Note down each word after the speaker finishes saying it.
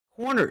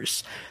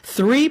Corners.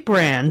 3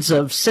 brands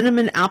of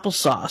cinnamon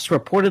applesauce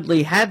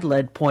reportedly had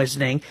lead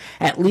poisoning.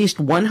 At least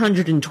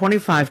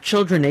 125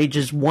 children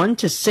ages 1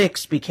 to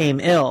 6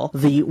 became ill.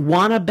 The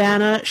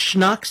Wanabana,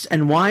 Schnucks,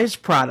 and Wise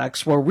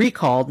products were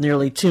recalled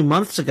nearly 2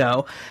 months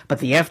ago, but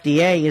the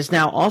FDA is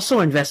now also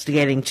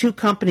investigating 2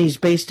 companies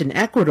based in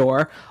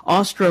Ecuador,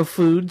 Austro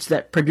Foods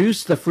that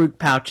produced the fruit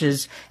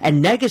pouches,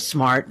 and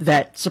Negasmart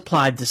that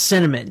supplied the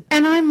cinnamon.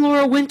 And I'm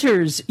Laura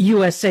Winters,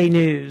 USA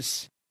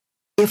News.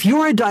 If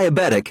you're a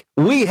diabetic,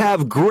 we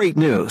have great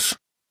news.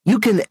 You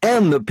can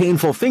end the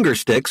painful finger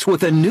sticks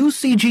with a new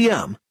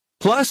CGM.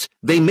 Plus,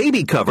 they may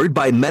be covered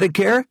by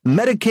Medicare,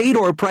 Medicaid,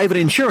 or private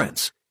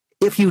insurance.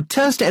 If you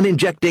test and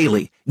inject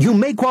daily, you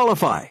may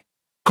qualify.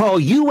 Call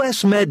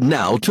US Med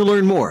now to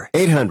learn more.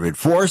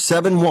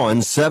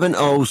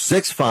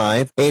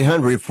 800-471-7065.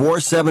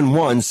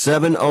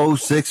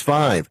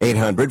 800-471-7065.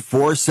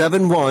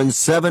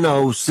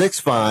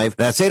 800-471-7065.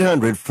 That's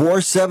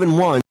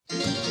 800-471.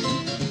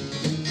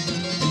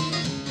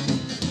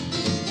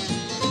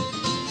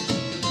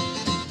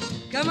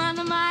 Come on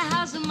to my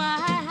house,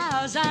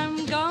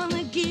 I'm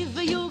gonna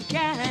give you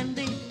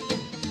candy.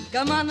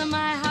 Come on to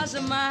my house,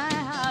 I'm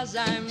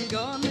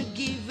gonna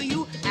give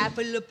you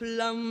apple, a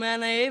plum,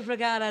 and a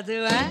apricot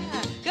too.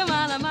 Come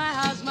on to my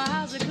house,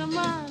 come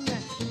on.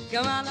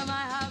 Come on to my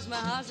house,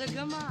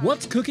 come on.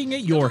 What's cooking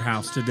at your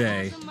house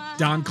today?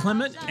 Don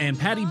Clement and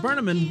Patty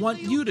Berneman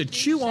want you to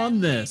chew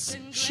on this.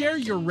 Share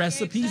your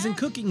recipes and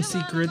cooking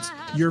secrets,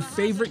 your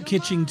favorite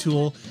kitchen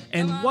tool,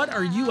 and what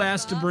are you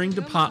asked to bring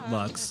to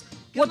potlucks?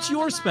 What's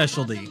your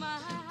specialty?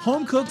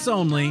 Home cooks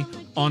only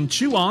on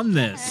Chew On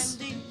This.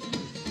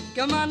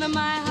 Come on to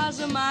my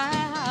house, I'm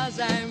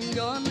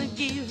gonna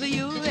give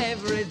you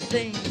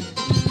everything.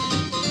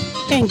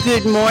 And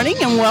good morning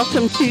and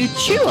welcome to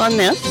Chew On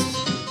This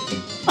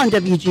on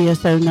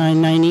WGSO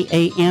 990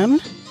 AM.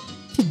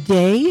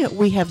 Today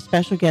we have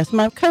special guest.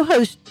 My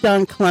co-host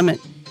Don Clement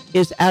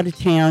is out of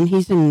town.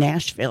 He's in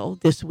Nashville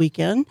this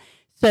weekend.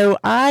 So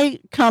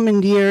I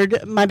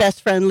commandeered my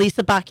best friend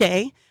Lisa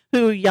Baquet,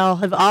 who y'all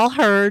have all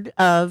heard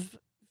of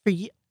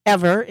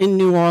forever in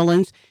New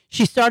Orleans.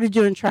 She started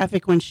doing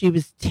traffic when she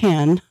was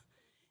 10,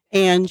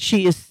 and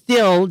she is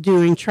still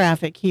doing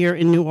traffic here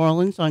in New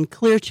Orleans on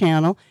Clear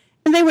Channel.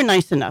 And they were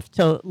nice enough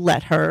to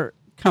let her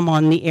come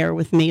on the air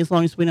with me as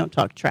long as we don't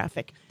talk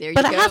traffic.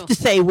 But I have to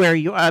say where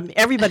you are.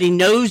 Everybody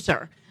knows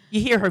her. You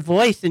hear her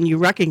voice and you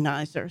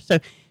recognize her. So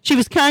she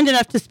was kind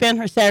enough to spend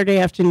her Saturday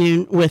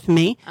afternoon with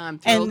me. I'm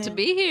thrilled to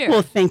be here.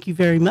 Well, thank you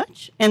very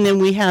much. And then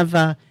we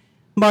have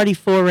Marty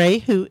Foray,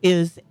 who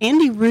is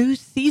Andy Rue's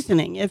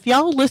Seasoning. If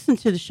y'all listened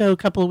to the show a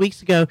couple of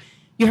weeks ago,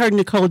 you heard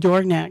Nicole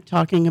Dornack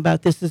talking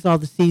about this is all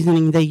the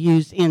seasoning they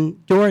use in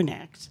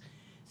Dornacks.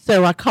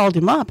 So I called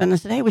him up and I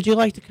said, hey, would you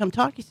like to come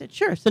talk? He said,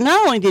 sure. So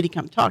not only did he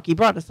come talk, he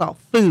brought us all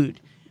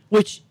food,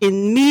 which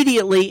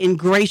immediately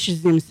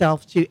ingratiates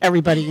himself to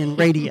everybody in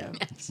radio.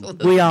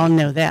 Absolutely. We all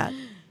know that.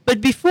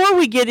 But before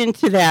we get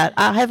into that,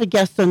 I have a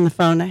guest on the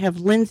phone. I have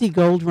Lindsay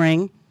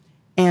Goldring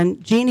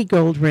and Jeannie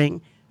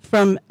Goldring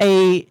from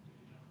a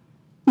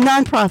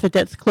nonprofit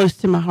that's close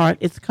to my heart.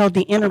 It's called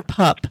the Inner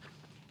Pup.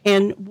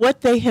 And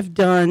what they have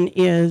done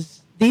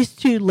is these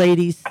two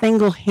ladies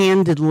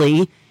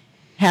single-handedly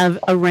have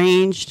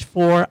arranged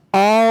for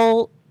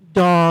all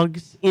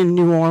dogs in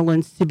New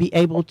Orleans to be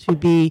able to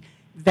be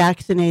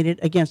vaccinated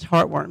against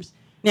heartworms.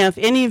 Now, if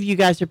any of you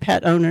guys are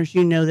pet owners,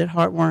 you know that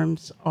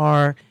heartworms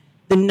are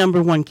the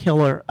number one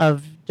killer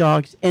of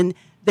dogs. And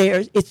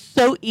it's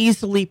so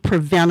easily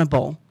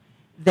preventable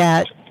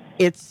that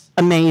it's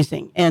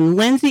amazing. And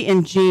Lindsay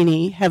and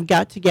Jeannie have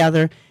got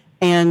together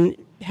and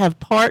have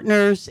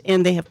partners,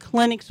 and they have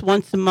clinics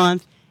once a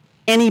month.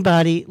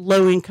 Anybody,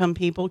 low-income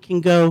people,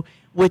 can go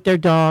with their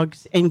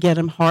dogs and get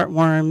them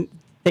heartworm.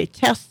 They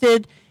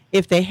tested.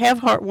 If they have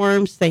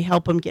heartworms, they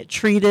help them get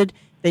treated.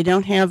 They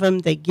don't have them,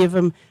 they give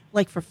them,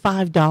 like for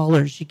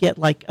 $5, you get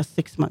like a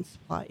 6-month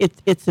supply.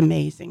 It's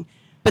amazing.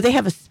 But they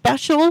have a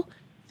special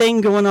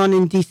thing going on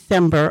in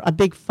December, a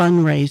big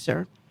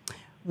fundraiser.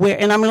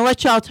 And I'm going to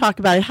let y'all talk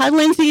about it. Hi,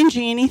 Lindsay and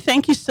Jeannie.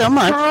 Thank you so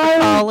much for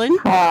calling.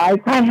 Hi.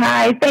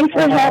 Thanks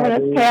for having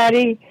us,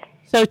 Patty.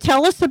 So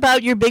tell us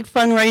about your big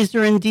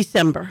fundraiser in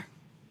December.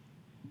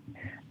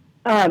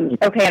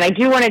 Okay, and I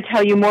do want to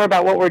tell you more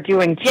about what we're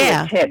doing too.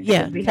 Yeah, TIP,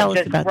 yeah. We Tell have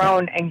us just about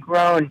grown and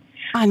grown.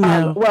 I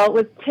know. Well,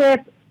 with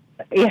TIP,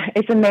 yeah,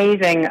 it's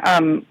amazing.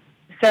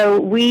 So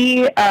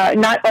we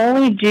not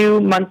only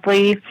do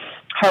monthly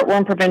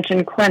heartworm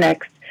prevention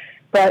clinics,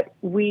 but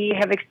we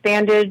have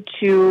expanded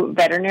to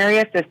veterinary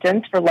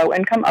assistance for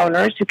low-income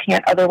owners who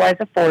can't otherwise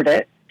afford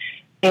it,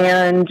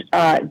 and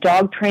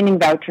dog training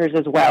vouchers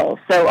as well.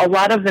 So a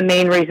lot of the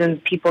main reasons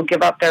people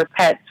give up their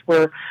pets,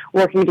 we're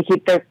working to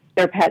keep their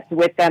pets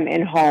with them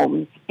in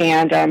homes.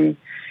 And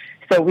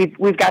so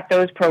we've got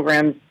those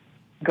programs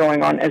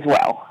going on as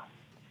well.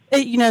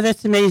 You know,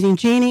 that's amazing.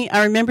 Jeannie,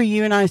 I remember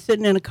you and I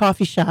sitting in a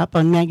coffee shop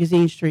on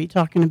Magazine Street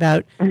talking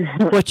about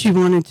what you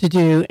wanted to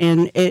do,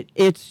 and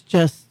it's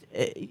just,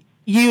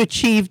 you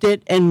achieved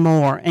it and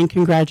more, and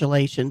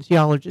congratulations.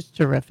 Y'all are just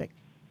terrific.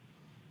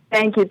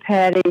 Thank you,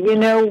 Patty. You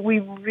know, we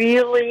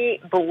really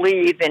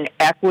believe in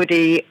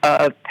equity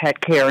of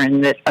pet care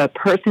and that a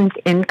person's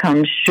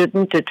income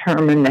shouldn't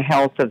determine the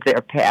health of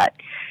their pet.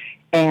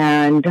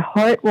 And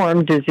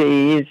heartworm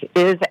disease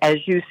is,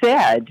 as you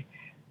said,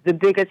 the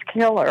biggest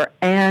killer.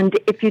 And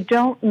if you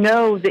don't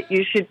know that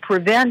you should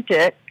prevent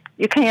it,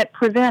 you can't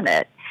prevent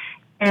it.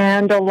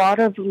 And a lot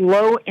of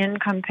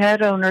low-income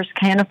pet owners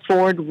can't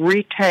afford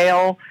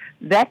retail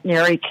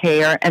veterinary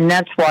care, and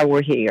that's why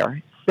we're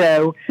here.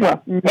 So,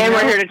 and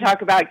we're here to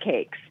talk about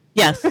cakes.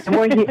 Yes. And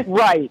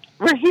right.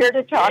 We're here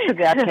to talk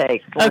about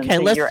cakes. Okay,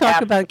 Lindsay. let's You're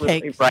talk about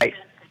absolutely cakes. Right.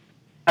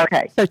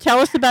 Okay. So tell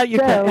us about your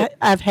cake.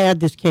 I've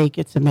had this cake.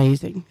 It's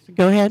amazing. So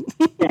go ahead.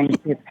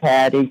 Thank you,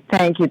 Patty.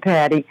 Thank you,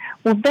 Patty.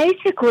 Well,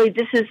 basically,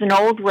 this is an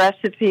old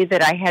recipe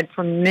that I had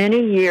from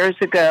many years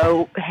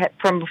ago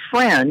from a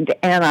friend,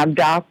 and I've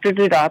doctored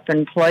it up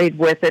and played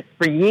with it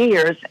for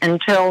years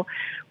until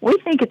we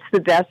think it's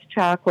the best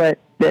chocolate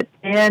that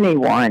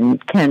anyone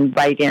can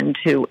bite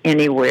into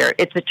anywhere.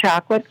 It's a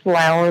chocolate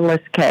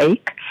flourless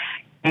cake,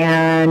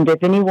 and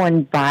if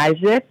anyone buys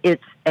it,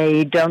 it's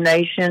a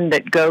donation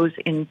that goes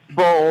in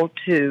full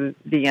to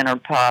the Inner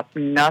Pup.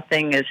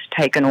 Nothing is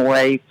taken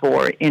away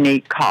for any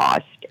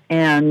cost.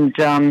 And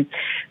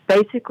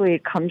basically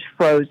it comes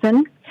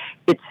frozen.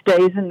 It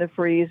stays in the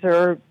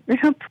freezer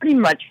pretty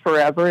much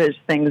forever, as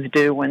things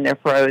do when they're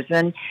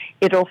frozen.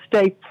 It'll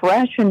stay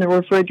fresh in the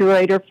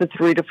refrigerator for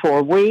 3 to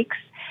 4 weeks.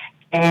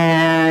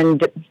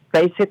 And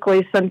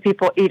basically, some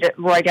people eat it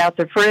right out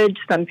the fridge.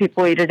 Some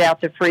people eat it out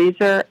the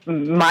freezer.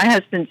 My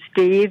husband,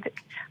 Steve,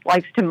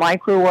 likes to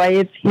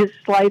microwave his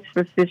slice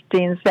for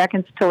 15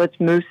 seconds till it's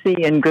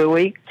moussey and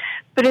gooey.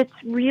 But it's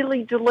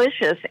really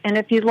delicious. And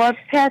if you love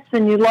pets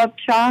and you love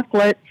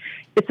chocolate,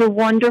 it's a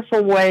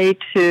wonderful way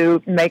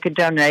to make a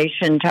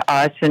donation to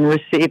us and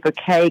receive a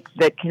cake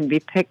that can be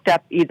picked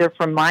up either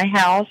from my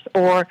house,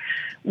 or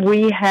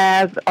we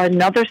have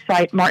another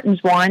site,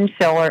 Martin's Wine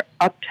Cellar,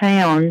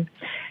 uptown.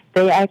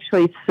 They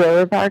actually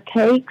serve our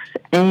cakes,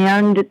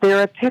 and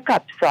they're a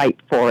pickup site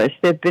for us.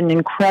 They've been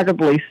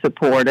incredibly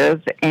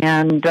supportive,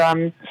 and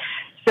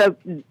so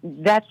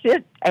that's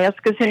it.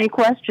 Ask us any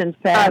questions,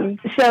 Patty.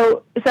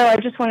 So I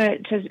just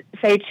wanted to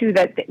say too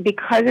that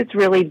because it's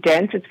really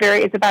dense,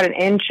 it's about an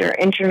inch or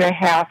inch and a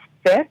half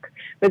thick,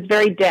 but it's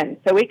very dense.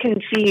 So we can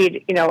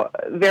feed,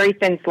 very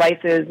thin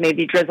slices,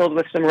 maybe drizzled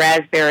with some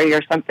raspberry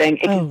or something.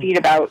 It can feed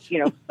about,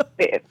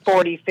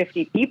 40,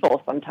 50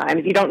 people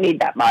sometimes. You don't need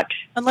that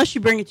much. Unless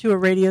you bring it to a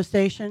radio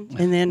station,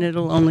 and then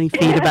it'll only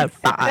feed about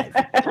 5.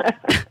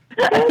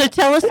 So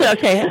tell us,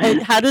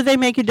 how do they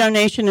make a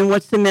donation, and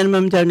what's the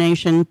minimum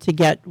donation to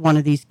get one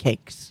of these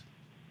cakes?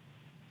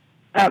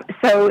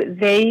 So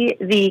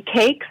the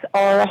cakes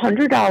are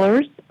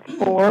 $100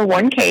 for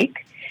one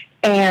cake,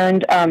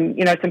 and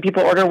some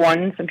people order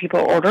one, some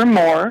people order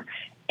more,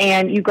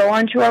 and you go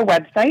onto our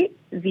website,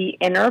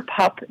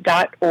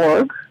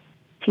 theinnerpup.org,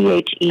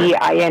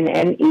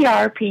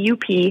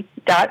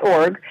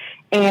 theinnerpup.org,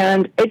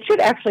 and it should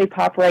actually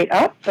pop right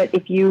up. But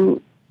if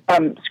you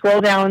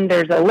scroll down,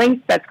 there's a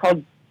link that's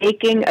called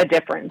Baking a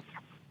Difference.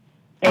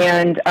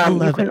 And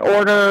you can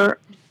order.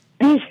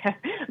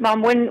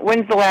 Mom,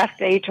 when's the last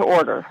day to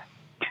order?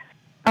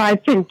 I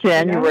think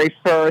January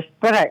 1st,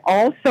 but I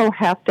also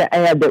have to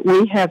add that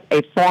we have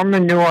a former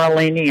New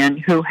Orleanian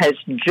who has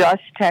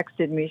just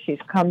texted me. She's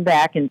come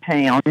back in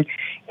town,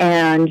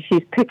 and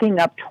she's picking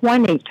up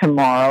 20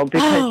 tomorrow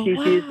because she's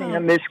using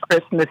them as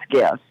Christmas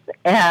gifts.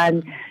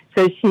 And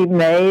so she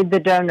made the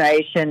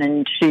donation,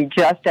 and she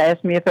just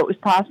asked me if it was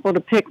possible to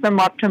pick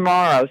them up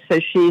tomorrow. So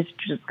she's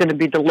just going to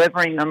be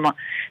delivering them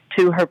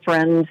to her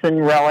friends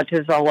and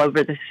relatives all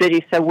over the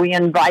city. So we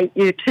invite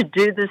you to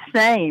do the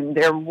same.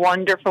 They're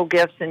wonderful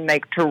gifts and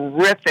make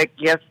terrific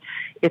gifts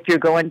if you're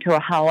going to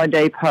a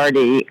holiday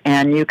party,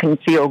 and you can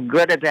feel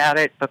good about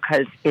it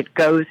because it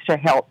goes to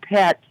help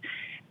pets.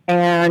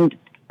 And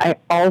I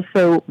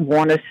also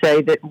want to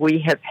say that we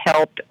have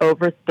helped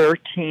over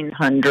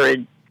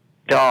 1,300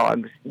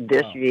 dogs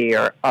this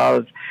year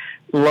of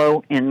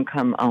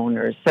low-income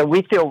owners. So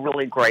we feel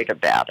really great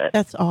about it.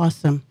 That's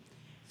awesome.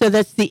 So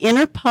that's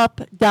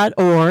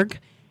theinnerpup.org,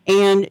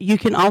 and you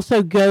can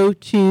also go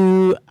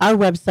to our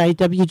website,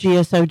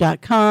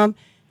 wgso.com. If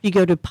you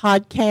go to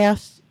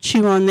podcasts,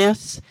 Chew on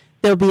This,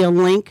 there'll be a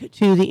link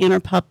to the Inner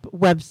Pup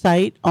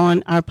website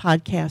on our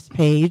podcast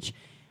page.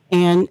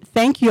 And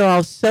thank you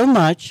all so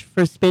much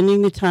for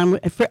spending the time,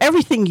 for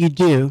everything you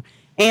do,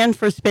 and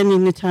for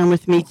spending the time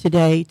with me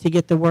today to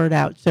get the word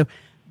out. So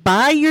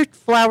buy your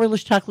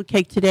flourless chocolate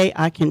cake today.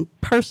 I can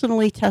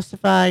personally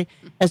testify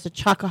as a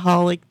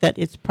chocoholic that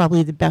it's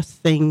probably the best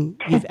thing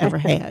you've ever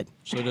had.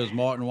 So does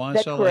Martin Wine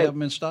Cellar have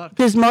them in stock?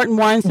 Does Martin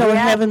Wine Cellar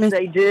have them in stock?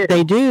 They do.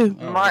 They do.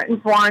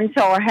 Martin's Wine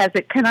Cellar has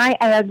it. Can I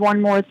add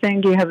one more thing?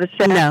 Do you have a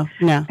second?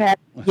 No.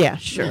 Yeah,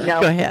 sure.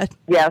 No. Go ahead.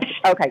 Yes.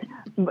 Okay.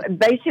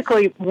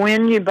 Basically,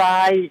 when you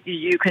buy,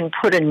 you can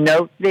put a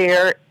note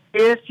there.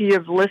 If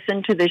you've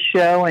listened to the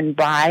show and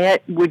buy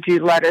it, would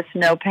you let us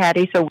know,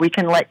 Patty, so we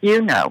can let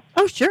you know?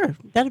 Oh, sure.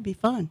 That'd be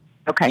fun.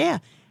 Okay. Yeah.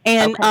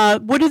 And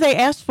what do they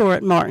ask for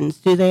at Martin's?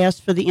 Do they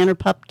ask for the Inner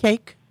Pup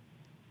cake?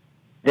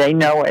 They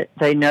know it.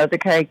 They know the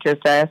cake.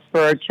 Just ask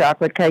for a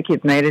chocolate cake.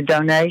 You've made a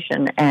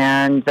donation,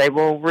 and they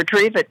will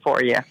retrieve it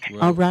for you.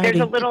 All right. There's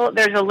a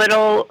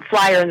little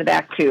flyer in the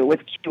back too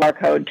with QR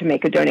code to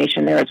make a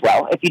donation there as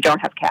well if you don't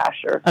have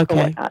cash or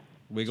whatnot.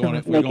 We're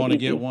going to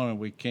get one, and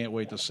we can't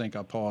wait to sink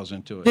our paws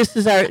into it. This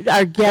is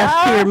our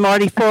guest here,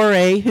 Marty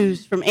Foray,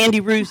 who's from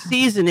Andy Rue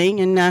Seasoning,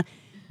 and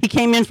he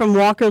came in from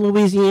Walker,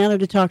 Louisiana,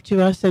 to talk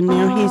to us, and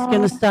now he's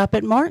going to stop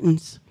at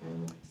Martin's.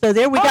 So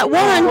there we got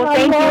one. Well,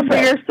 thank you for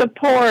your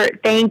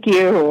support. Thank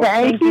you.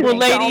 Thank you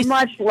ladies, so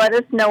much. Let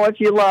us know if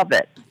you love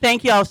it.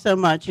 Thank you all so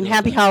much, and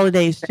happy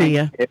holidays to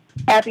you.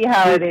 Happy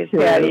holidays,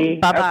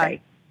 Patty.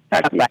 Bye-bye. Okay.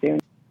 Talk to you soon.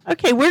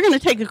 Okay, we're going to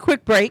take a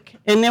quick break,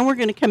 and then we're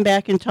going to come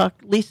back and talk.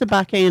 Lisa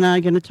Bakke and I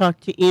are going to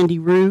talk to Andy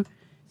Rue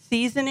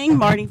Seasoning,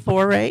 Marty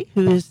Foray,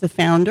 who is the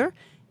founder.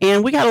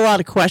 And we got a lot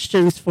of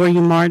questions for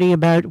you, Marty,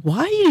 about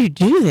why do you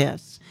do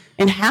this?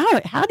 And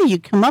how do you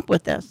come up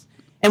with this?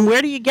 And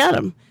where do you get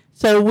them?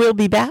 So we'll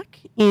be back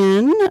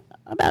in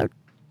about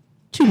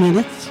 2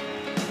 minutes.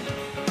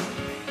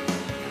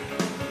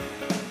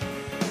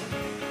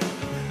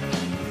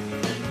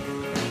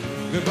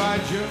 Goodbye,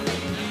 Joe.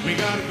 We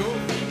gotta go.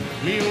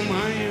 Me oh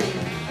my,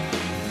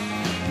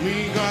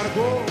 we gotta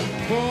go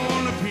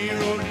on the pier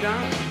road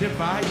down the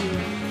bayou.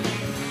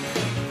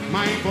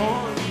 My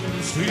boy,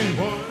 sweet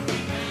boy,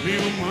 me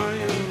oh my,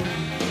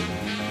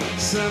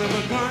 son of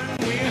a gun,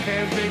 we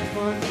have big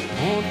fun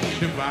on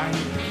the bayou.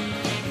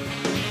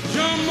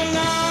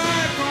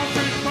 Jambalaya,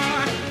 coffee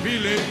pie,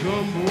 Billy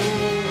gumbo.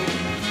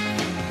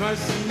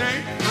 'Cause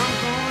tonight I'm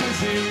gonna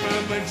see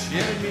Mama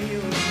Cherry.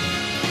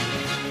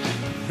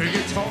 Big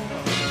guitar,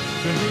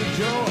 the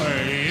joy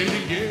in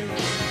the game.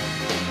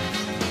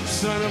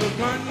 Son of a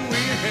gun, we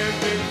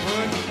have big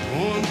fun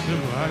on the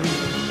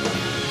bayou.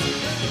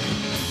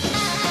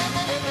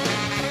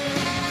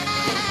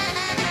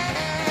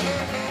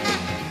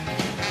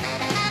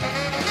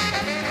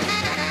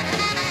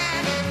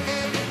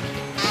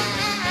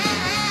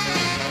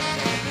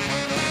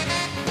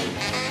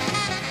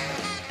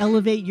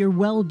 Elevate your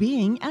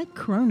well-being at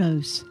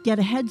Kronos. Get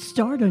a head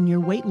start on your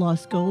weight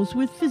loss goals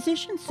with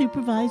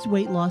physician-supervised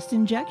weight loss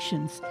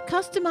injections,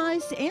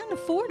 customized and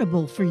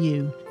affordable for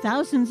you.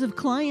 Thousands of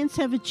clients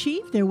have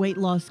achieved their weight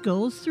loss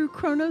goals through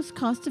Kronos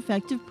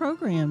cost-effective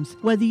programs.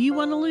 Whether you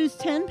want to lose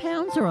 10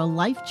 pounds or a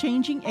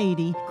life-changing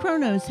 80,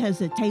 Kronos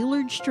has a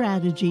tailored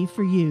strategy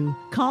for you.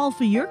 Call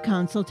for your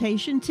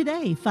consultation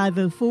today,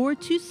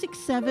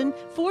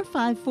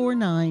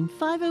 504-267-4549,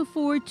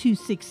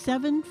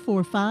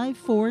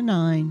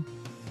 504-267-4549.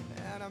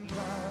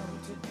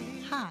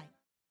 Hi.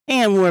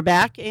 And we're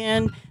back,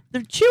 and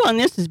the chew on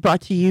this is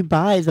brought to you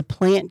by the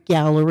Plant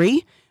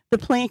Gallery. The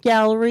Plant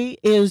Gallery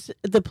is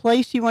the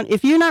place you want.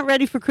 If you're not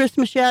ready for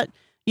Christmas yet,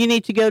 you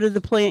need to go to the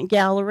Plant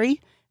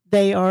Gallery.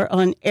 They are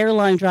on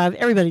Airline Drive.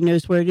 Everybody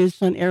knows where it is.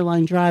 It's on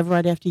Airline Drive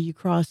right after you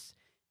cross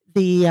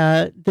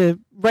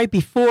right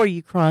before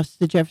you cross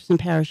the Jefferson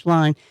Parish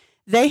line.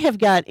 They have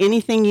got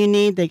anything you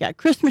need. They got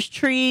Christmas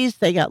trees.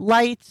 They got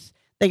lights.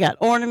 They got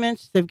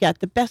ornaments. They've got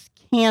the best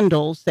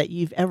candles that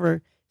you've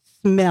ever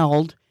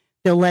smelled.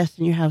 They'll last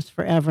in your house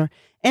forever.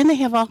 And they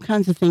have all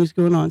kinds of things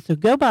going on. So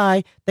go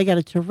by. They got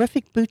a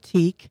terrific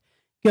boutique.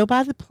 Go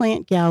by the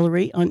Plant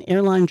Gallery on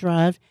Airline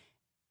Drive.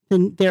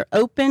 Then they're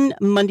open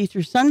Monday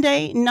through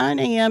Sunday, 9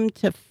 a.m.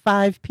 to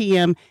 5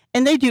 p.m.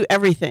 And they do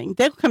everything.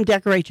 They'll come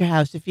decorate your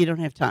house if you don't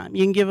have time.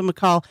 You can give them a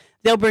call.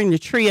 They'll bring the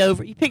tree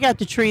over. You pick out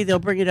the tree. They'll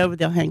bring it over.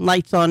 They'll hang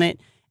lights on it.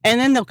 And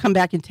then they'll come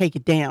back and take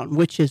it down,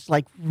 which is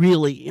like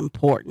really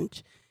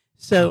important.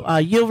 So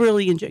you'll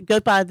really enjoy. Go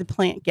by the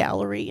Plant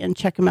Gallery and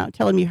check them out.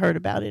 Tell them you heard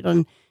about it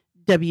on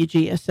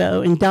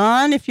WGSO. And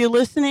Don, if you're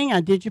listening, I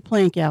did your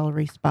Plant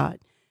Gallery spot.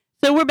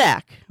 So we're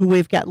back.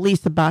 We've got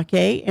Lisa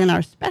Bakke and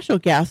our special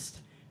guest,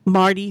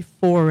 Marty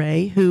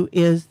Foray, who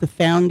is the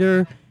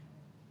founder,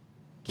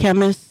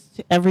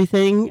 chemist,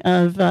 everything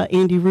of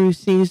Andy Rue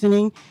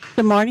Seasoning.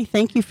 So Marty,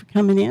 thank you for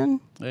coming in.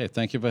 Hey,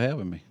 thank you for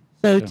having me.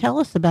 So tell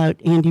us about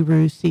Andy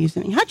Rue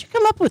Seasoning. How'd you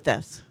come up with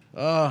this?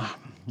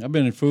 I've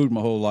been in food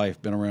my whole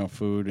life, been around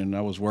food, and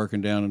I was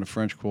working down in the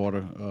French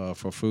Quarter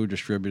for a food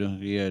distributor.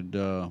 He had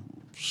a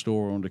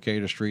store on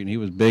Decatur Street, and he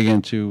was big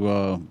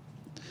into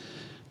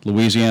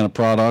Louisiana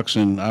products,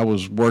 and I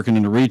was working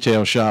in the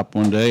retail shop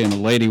one day, and a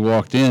lady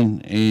walked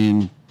in,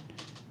 and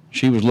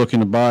she was looking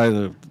to buy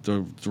the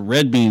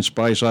red bean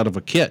spice out of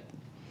a kit.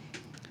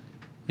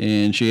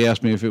 And she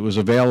asked me if it was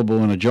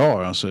available in a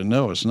jar. I said,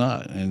 no, it's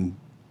not. And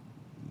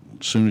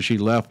as soon as she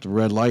left, the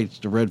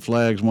red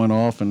flags went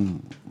off,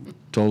 and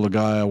told the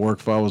guy I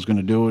worked for I was going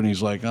to do it, and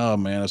he's like, oh,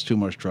 man, that's too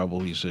much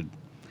trouble, he said.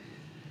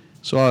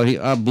 So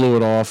I blew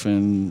it off,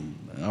 and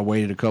I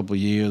waited a couple of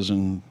years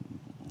and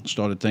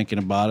started thinking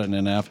about it, and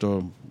then after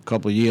a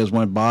couple of years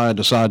went by, I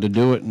decided to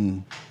do it,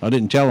 and I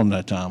didn't tell him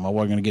that time. I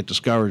wasn't going to get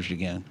discouraged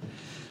again.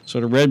 So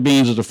the red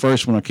beans is the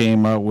first one I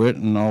came out with,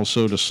 and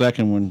also the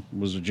second one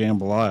was a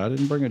jambalaya. I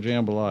didn't bring a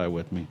jambalaya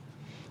with me,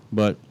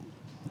 but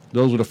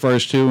those were the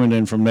first two, and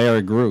then from there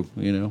it grew,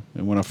 And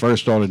when I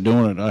first started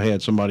doing it, I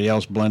had somebody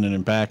else blending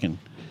and packing,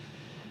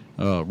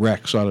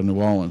 Rex out of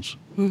New Orleans.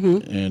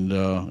 And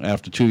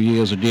after 2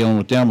 years of dealing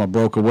with them, I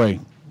broke away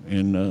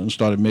and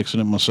started mixing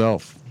it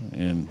myself,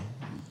 and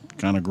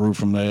kind of grew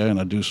from there. And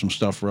I do some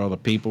stuff for other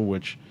people,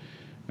 which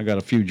I got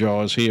a few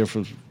jars here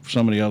for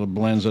some of the other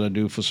blends that I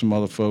do for some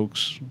other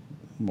folks.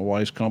 My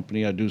wife's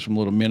company, I do some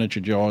little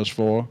miniature jars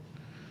for,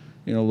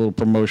 little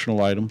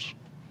promotional items.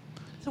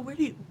 So where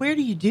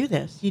do you do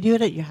this? You do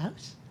it at your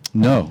house?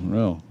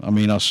 No. I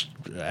mean,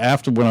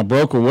 after when I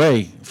broke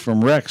away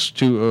from Rex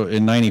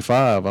in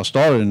 '95, I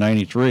started in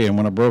 '93, and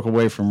when I broke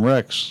away from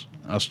Rex,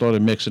 I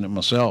started mixing it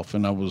myself,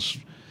 and I was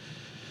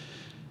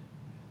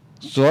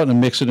starting to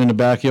mix it in the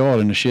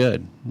backyard in the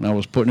shed. And I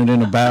was putting it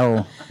in a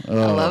barrel. I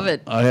love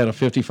it. I had a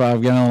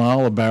 55-gallon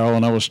olive barrel,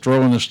 and I was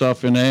throwing the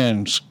stuff in there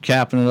and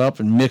capping it up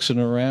and mixing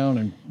it around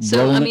and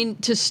blowing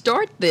it. To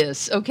start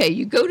this, okay,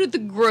 you go to the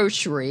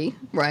grocery,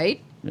 right?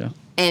 Yeah.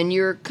 And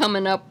you're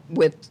coming up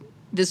with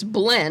this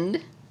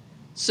blend.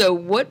 So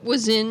what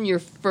was in your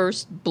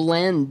first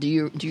blend? Do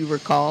you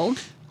recall?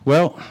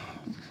 Well,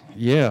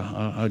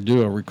 yeah, I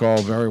do. I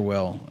recall very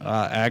well.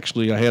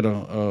 Actually, I had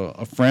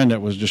a friend that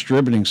was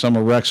distributing some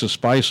of Rex's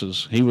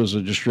spices. He was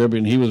a distributor,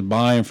 and he was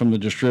buying from the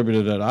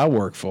distributor that I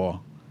work for.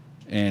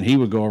 And he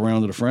would go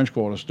around to the French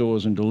Quarter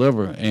stores and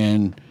deliver.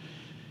 And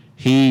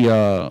he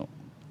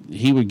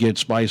would get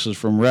spices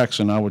from Rex,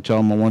 and I would tell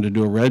him I wanted to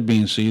do a red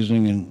bean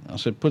seasoning. And I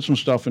said, put some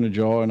stuff in a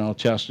jar, and I'll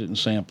test it and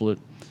sample it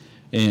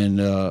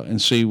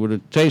and see what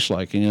it tastes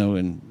like.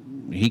 And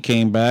he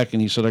came back,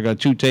 and he said, I got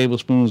 2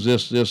 tablespoons,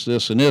 this,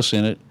 and this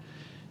in it.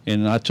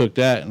 And I took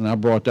that, and I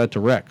brought that to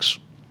Rex.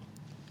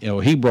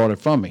 He brought it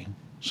from me.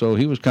 So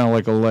he was kind of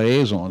like a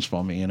liaison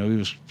for me. He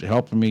was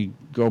helping me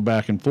go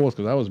back and forth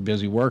because I was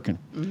busy working.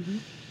 Mm-hmm.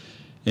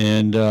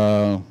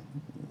 And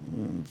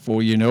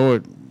before you know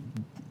it,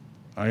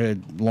 I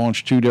had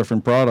launched 2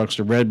 different products,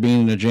 the red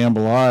bean and the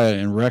jambalaya,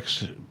 and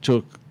Rex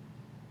took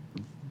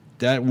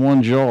that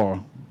one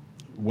jar,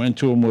 went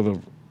to him with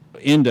an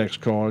index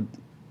card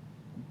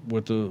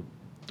with the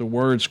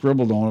word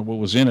scribbled on it, what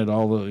was in it,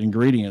 all the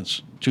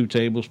ingredients, 2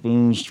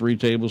 tablespoons, 3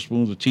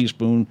 tablespoons, a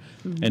teaspoon,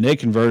 and they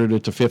converted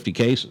it to 50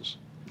 cases.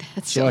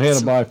 That's so awesome. I had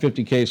to buy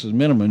 50 cases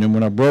minimum, and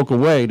when I broke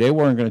away, they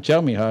weren't going to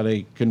tell me how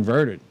they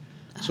converted.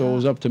 So it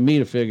was up to me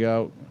to figure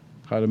out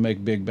how to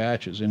make big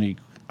batches, and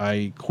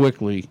I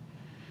quickly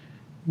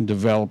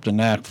developed a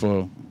knack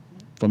for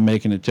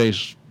making it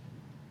taste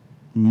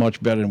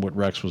much better than what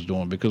Rex was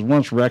doing, because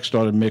once Rex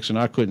started mixing,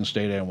 I couldn't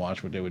stay there and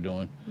watch what they were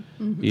doing,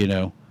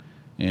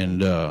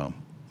 and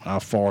I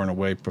far and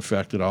away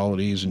perfected all of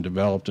these and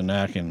developed a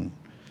knack. And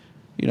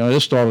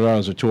this started out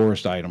as a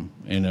tourist item,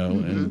 and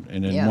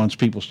then once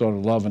people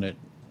started loving it,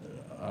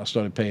 I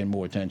started paying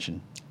more attention.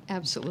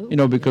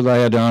 Absolutely. Because I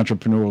had the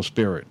entrepreneurial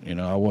spirit.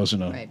 I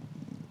wasn't a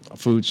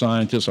food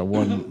scientist, I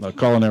wasn't a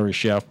culinary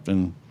chef,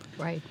 and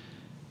right.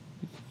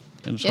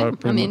 And so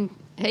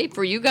hey,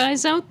 for you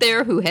guys out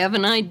there who have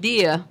an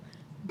idea,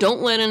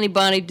 don't let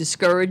anybody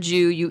discourage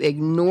you. You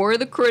ignore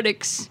the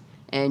critics,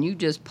 and you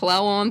just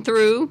plow on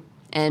through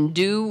and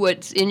do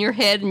what's in your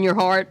head and your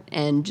heart,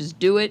 and just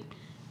do it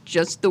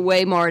just the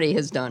way Marty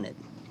has done it.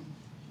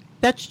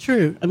 That's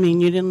true.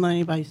 You didn't let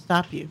anybody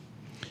stop you.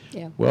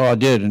 Yeah. Well, I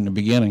did in the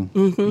beginning,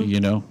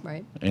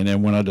 Right. And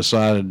then when I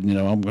decided,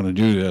 I'm going to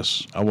do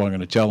this, I wasn't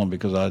going to tell them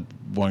because I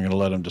wasn't going to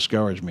let them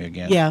discourage me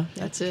again. Yeah,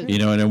 that's it.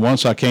 And then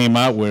once I came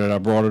out with it, I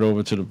brought it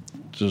over to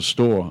the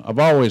store. I've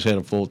always had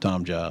a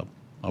full-time job.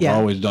 I've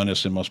always done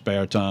this in my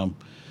spare time,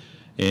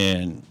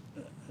 and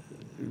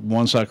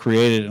once I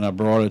created it and I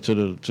brought it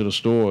to the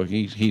store,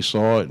 he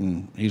saw it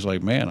and he's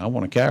like, man, I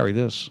want to carry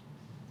this,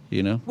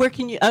 Where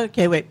can you?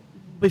 Okay, wait.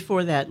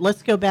 Before that,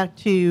 let's go back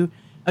to.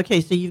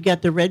 Okay, so you've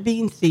got the red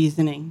bean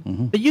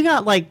seasoning, but you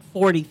got like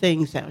 40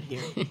 things out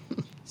here.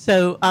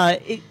 So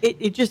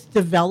it just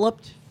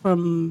developed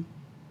from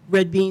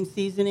red bean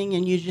seasoning,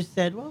 and you just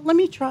said, well, let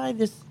me try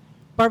this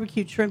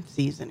barbecue shrimp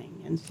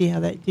seasoning and see how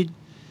that did.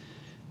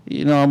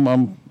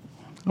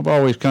 I've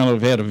always kind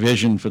of had a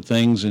vision for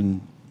things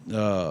and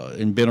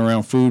been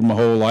around food my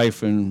whole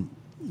life, and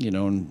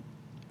and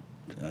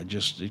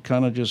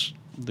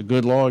the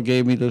good Lord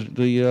gave me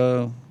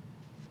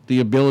the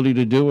ability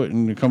to do it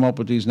and to come up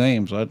with these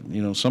names.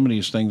 Some of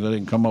these things I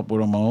didn't come up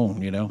with on my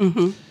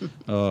own.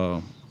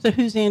 So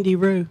who's Andy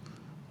Rue?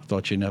 I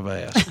thought you never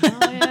asked.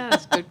 Oh yeah,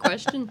 that's a good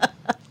question.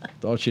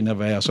 Thought you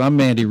never asked. I'm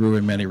Andy Rue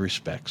in many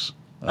respects.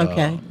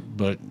 Okay.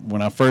 But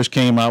when I first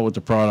came out with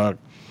the product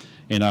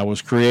and I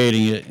was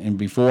creating it, and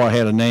before I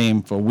had a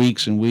name for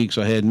weeks and weeks,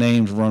 I had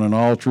names running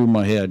all through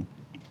my head.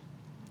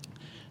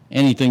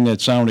 Anything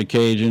that sounded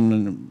Cajun,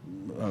 and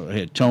I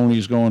had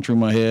Tony's going through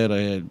my head. I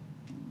had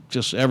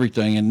just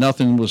everything, and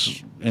nothing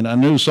was, and I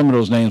knew some of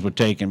those names were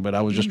taken, but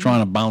I was just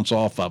trying to bounce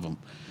off of them.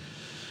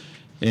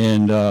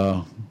 And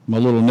my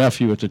little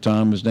nephew at the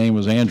time, his name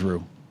was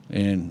Andrew,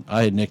 and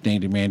I had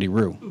nicknamed him Andy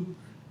Rue.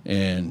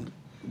 And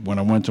when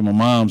I went to my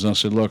mom's, I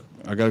said, look,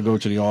 I got to go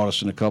to the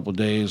artist in a couple of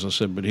days. I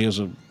said, but here's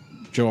a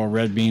jar of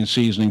red bean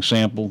seasoning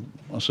sample.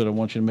 I said, I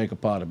want you to make a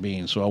pot of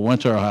beans. So I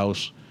went to her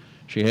house.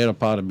 She had a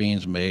pot of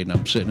beans made, and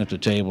I'm sitting at the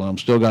table, and I'm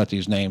still got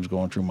these names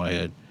going through my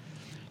head.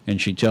 And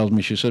she tells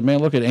me, she said, man,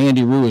 look at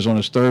Andy Rue is on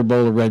his third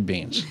bowl of red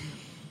beans.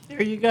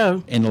 There you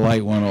go. And the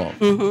light went off.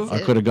 Mhm. I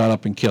could have got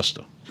up and kissed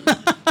her.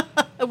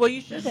 Well,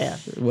 you should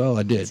have. Well,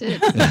 I did.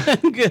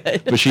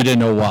 Good. But she didn't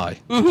know why.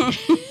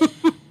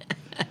 Mhm.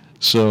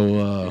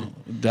 So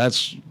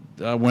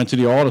I went to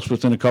the artist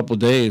within a couple of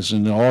days,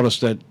 and the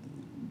artist that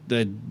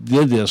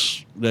did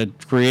this,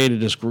 that created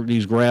these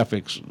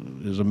graphics,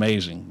 is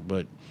amazing.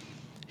 But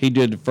he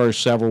did the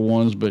first several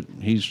ones, but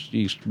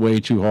he's way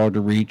too hard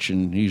to reach,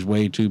 and he's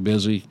way too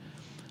busy.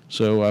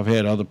 So I've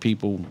had other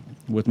people,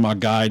 with my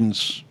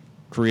guidance,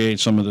 create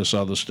some of this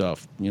other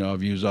stuff.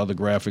 I've used other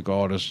graphic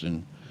artists,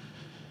 and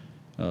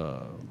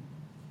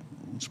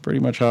it's pretty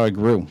much how I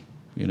grew.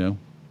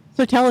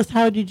 So tell us,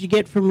 how did you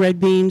get from red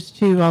beans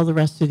to all the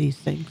rest of these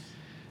things?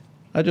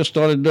 I just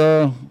started,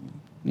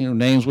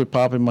 names would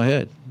pop in my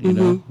head,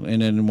 and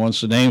then once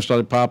the names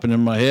started popping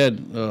in my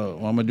head, I'm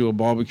going to do a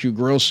barbecue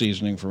grill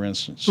seasoning, for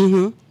instance,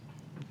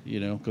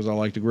 because I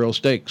like to grill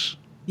steaks.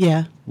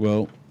 Yeah.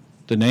 Well,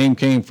 the name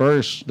came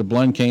first, the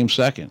blend came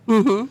second.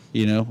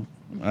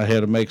 I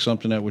had to make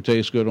something that would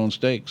taste good on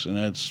steaks, and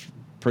that's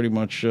pretty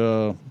much,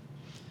 how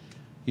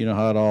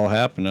it all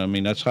happened. I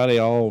mean, that's how they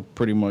all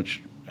pretty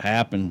much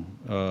happen.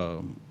 I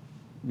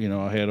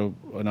had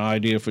an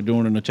idea for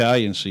doing an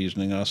Italian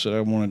seasoning. I said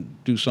I want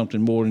to do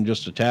something more than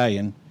just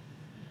Italian.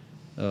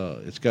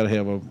 It's got to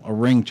have a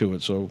ring to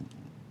it. So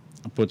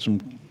I put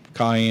some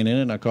cayenne in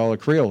it, and I call it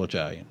Creole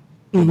Italian.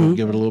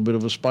 Give it a little bit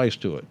of a spice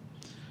to it,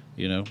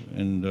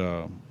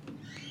 And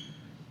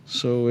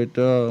so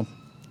it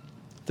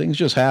things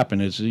just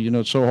happen. It's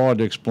it's so hard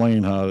to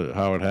explain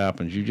how it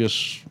happens. You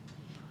just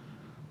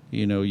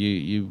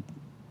you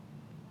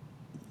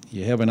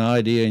have an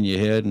idea in your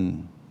head,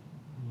 and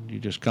you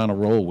just kind of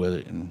roll with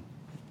it, and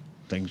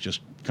things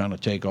just kind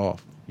of take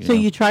off. So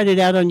you tried it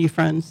out on your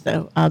friends,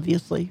 though,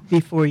 obviously,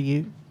 before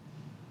you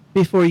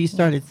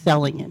started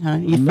selling it, huh?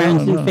 Your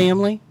friends and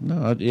family?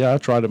 No, I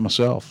tried it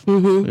myself.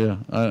 Mm-hmm. Yeah,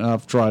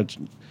 I've tried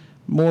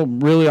more.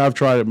 Really, I've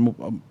tried it.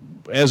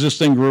 As this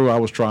thing grew, I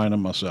was trying it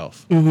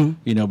myself.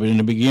 Mm-hmm. But in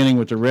the beginning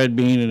with the red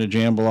bean and the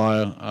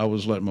jambalaya, I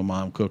was letting my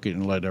mom cook it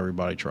and let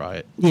everybody try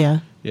it. Yeah.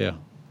 Yeah,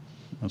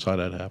 that's how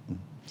that happened.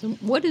 So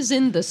what is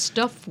in the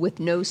stuff with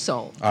no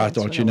salt? I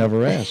thought you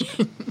never asked.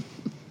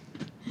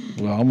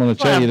 Well, I'm going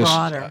to tell you this.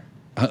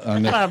 That's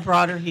why I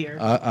brought her here.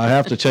 I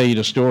have to tell you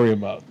the story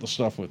about the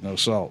stuff with no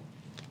salt.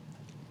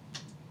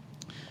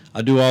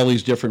 I do all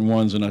these different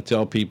ones, and I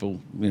tell people,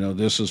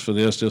 this is for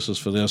this is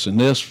for this, and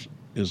this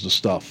is the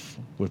stuff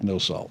with no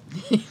salt.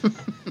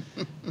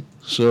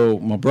 So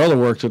my brother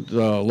worked at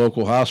the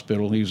local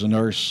hospital. He was a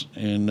nurse,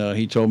 and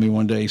he told me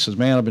one day, he says,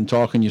 man, I've been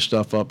talking your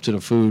stuff up to the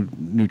food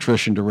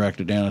nutrition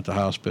director down at the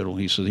hospital.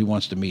 He says he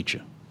wants to meet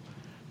you.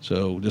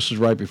 So this is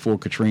right before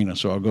Katrina.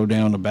 So I'll go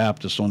down to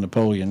Baptist on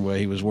Napoleon where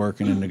he was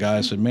working, and the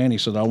guy said, man, he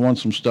said, I want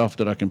some stuff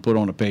that I can put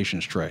on a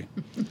patient's tray.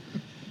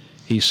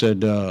 He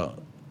said,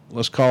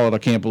 let's call it, I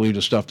can't believe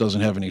the stuff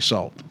doesn't have any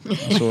salt.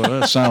 So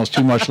that sounds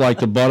too much like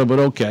the butter, but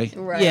okay.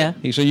 Right. Yeah.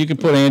 He said, you can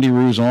put Andy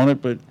Rue's on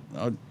it, but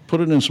I'll put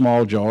it in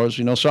small jars.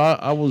 So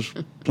I was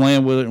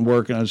playing with it and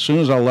working. As soon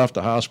as I left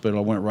the hospital,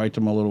 I went right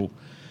to my little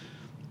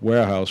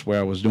warehouse where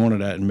I was doing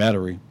it at in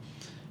Metairie.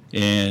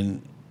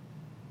 And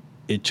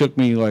it took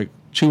me like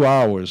 2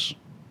 hours,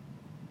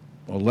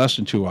 or less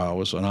than 2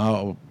 hours,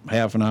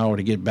 half an hour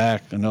to get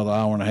back, another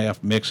hour and a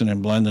half mixing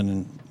and blending,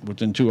 and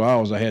within 2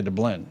 hours I had to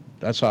blend.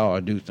 That's how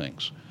I do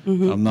things.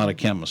 I'm not a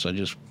chemist. I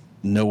just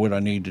know what I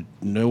need to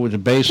know, what the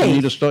base I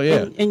need to start.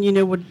 Yeah. And you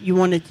know what you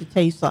want it to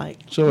taste like.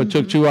 So it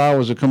took 2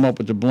 hours to come up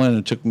with the blend.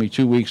 It took me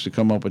 2 weeks to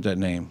come up with that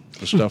name,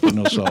 the stuff with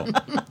no salt.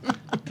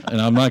 And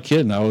I'm not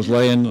kidding. I was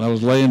laying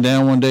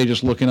down one day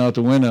just looking out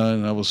the window,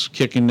 and I was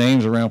kicking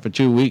names around for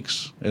 2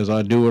 weeks, as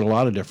I do with a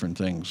lot of different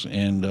things.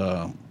 And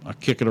I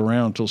kick it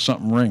around until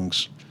something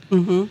rings.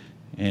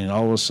 And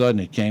all of a sudden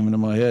it came into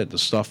my head, the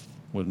stuff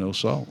with no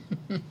salt.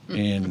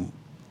 And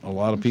a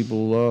lot of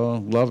people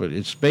love it.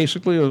 It's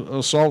basically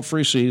a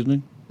salt-free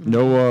seasoning.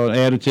 No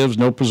additives,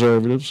 no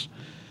preservatives,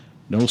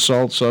 no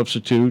salt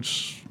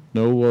substitutes,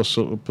 no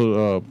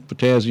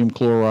potassium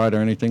chloride or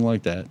anything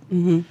like that.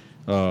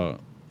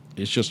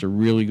 It's just a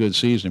really good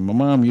seasoning. My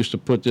mom used to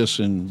put this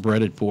in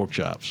breaded pork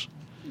chops,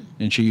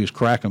 and she used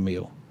Cracker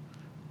Meal.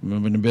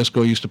 Remember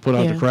Nabisco used to put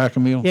out the Cracker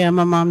Meal? Yeah,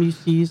 my mom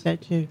used to use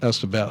that too. That's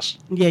the best.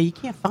 Yeah, you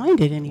can't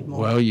find it anymore.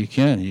 Well, you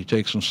can. You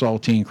take some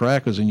saltine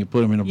crackers and you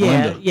put them in a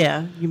blender.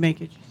 Yeah, you make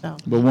it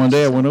yourself. But one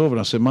day I went over and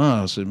I said,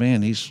 Ma,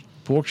 man, these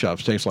pork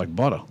chops taste like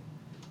butter.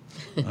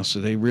 I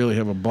said, they really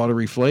have a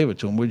buttery flavor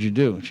to them. What'd you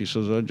do? And she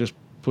says, I just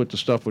put the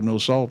stuff with no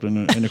salt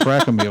in the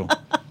Cracker Meal.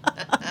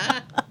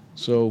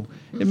 So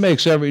it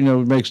makes it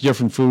makes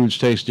different foods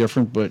taste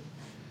different. But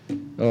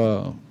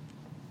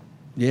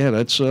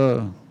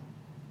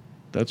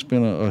that's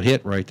been a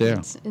hit right there.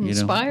 It's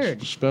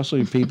inspired.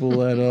 Especially people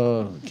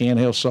that can't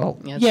have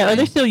salt. That's Are right.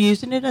 they still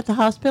using it at the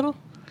hospital?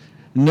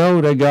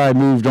 No, that guy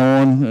moved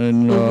on,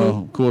 and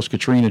of course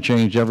Katrina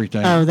changed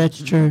everything. Oh,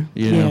 that's true.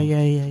 You know.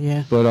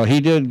 Yeah. But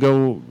he did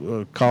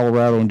go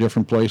Colorado and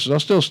different places. I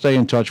still stay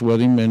in touch with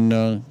him,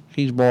 and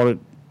he's bought it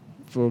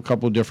for a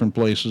couple of different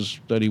places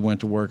that he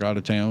went to work out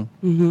of town.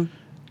 Mm-hmm.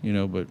 You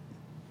know, but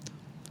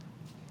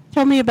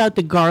tell me about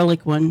the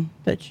garlic one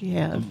that you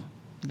have.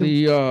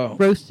 The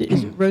roasted,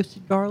 is it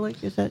roasted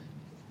garlic? Is that?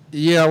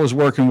 Yeah, I was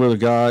working with a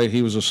guy.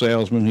 He was a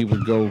salesman. He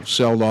would go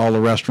sell to all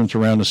the restaurants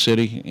around the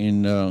city,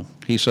 and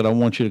he said, "I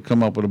want you to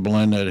come up with a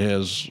blend that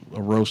has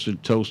a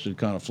roasted, toasted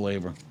kind of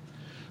flavor."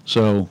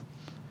 So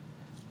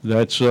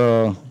that's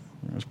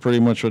pretty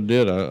much what I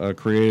did. I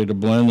created a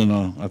blend, and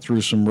I threw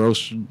some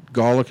roasted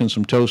garlic and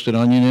some toasted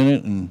onion in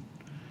it, and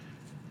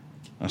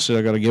I said,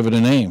 "I got to give it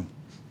a name."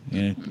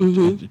 And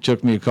it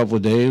took me a couple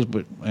of days,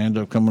 but I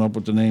ended up coming up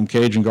with the name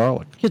Cajun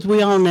Garlic. Because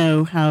we all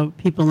know how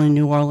people in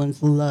New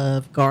Orleans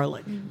love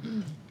garlic.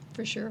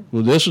 For sure.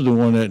 Well, this is the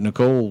one that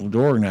Nicole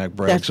Dorignac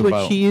brags That's what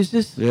about. she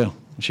uses? Yeah.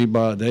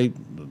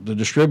 The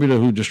distributor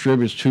who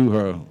distributes to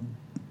her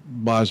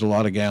buys a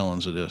lot of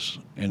gallons of this,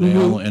 and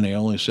they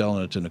only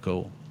selling it to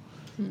Nicole.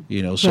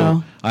 You know,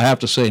 so I have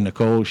to say,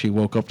 Nicole, she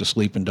woke up the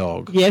sleeping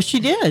dog. Yes, she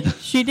did.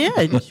 She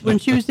did. When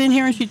she was in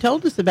here and she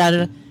told us about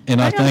it. And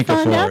I thank her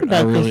for it. I find out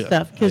about this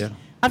stuff because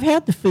I've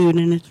had the food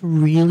and it's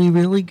really,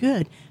 really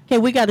good. Okay,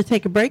 we got to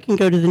take a break and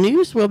go to the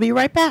news. We'll be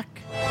right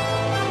back.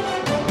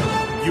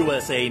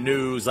 USA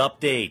News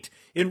Update.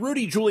 In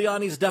Rudy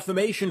Giuliani's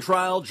defamation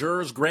trial,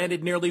 jurors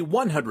granted nearly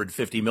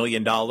 $150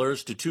 million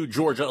to two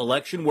Georgia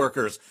election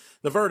workers.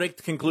 The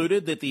verdict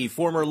concluded that the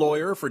former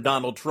lawyer for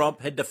Donald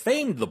Trump had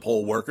defamed the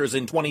poll workers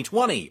in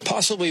 2020.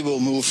 Possibly we'll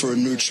move for a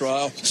new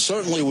trial.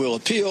 Certainly we'll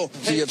appeal.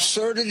 The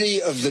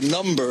absurdity of the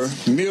number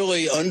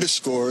merely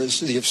underscores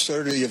the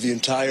absurdity of the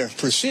entire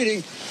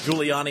proceeding.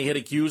 Giuliani had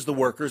accused the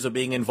workers of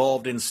being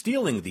involved in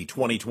stealing the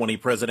 2020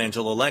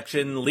 presidential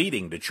election,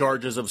 leading to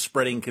charges of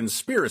spreading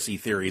conspiracy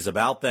theories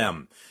about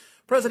them.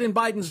 President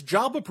Biden's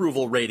job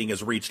approval rating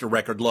has reached a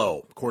record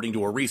low. According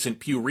to a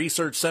recent Pew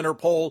Research Center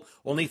poll,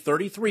 only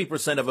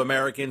 33% of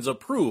Americans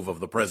approve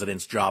of the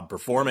president's job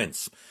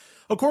performance.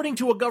 According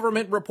to a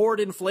government report,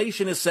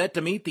 inflation is set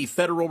to meet the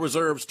Federal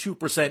Reserve's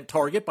 2%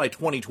 target by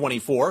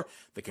 2024.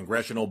 The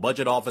Congressional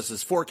Budget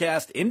Office's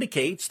forecast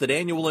indicates that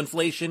annual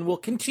inflation will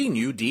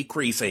continue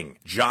decreasing.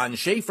 John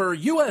Schaefer,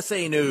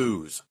 USA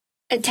News.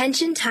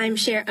 Attention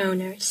timeshare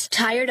owners.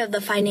 Tired of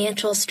the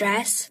financial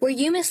stress? Were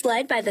you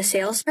misled by the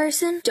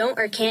salesperson? Don't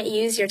or can't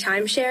use your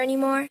timeshare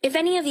anymore? If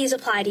any of these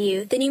apply to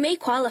you, then you may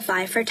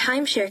qualify for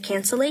timeshare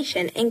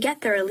cancellation and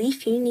get the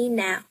relief you need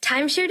now.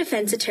 Timeshare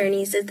Defense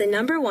Attorneys is the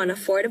 #1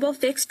 affordable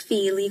fixed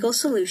fee legal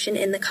solution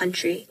in the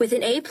country with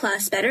an A+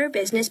 Better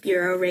Business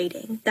Bureau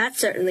rating. That's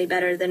certainly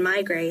better than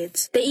my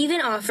grades. They even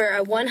offer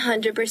a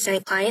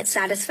 100% client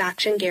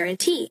satisfaction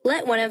guarantee.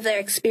 Let one of their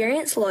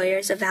experienced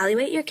lawyers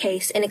evaluate your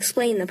case and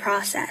explain the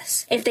process.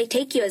 If they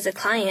take you as a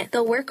client,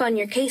 they'll work on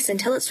your case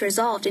until it's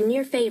resolved in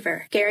your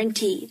favor,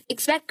 guaranteed.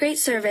 Expect great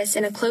service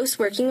and a close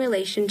working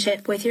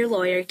relationship with your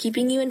lawyer,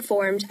 keeping you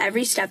informed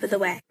every step of the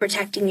way,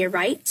 protecting your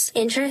rights,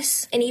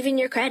 interests, and even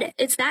your credit.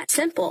 It's that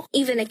simple.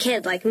 Even a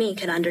kid like me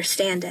could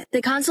understand it.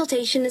 The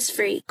consultation is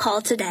free.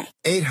 Call today.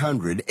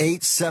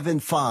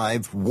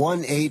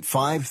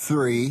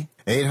 800-875-1853.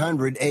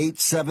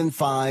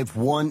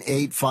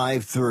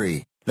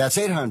 800-875-1853. That's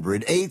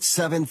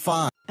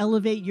 800-875.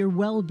 Elevate your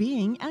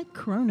well-being at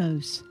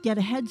Kronos. Get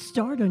a head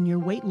start on your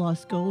weight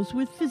loss goals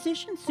with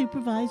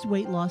physician-supervised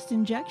weight loss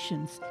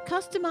injections,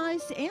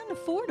 customized and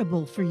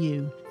affordable for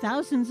you.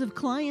 Thousands of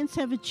clients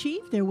have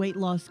achieved their weight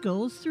loss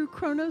goals through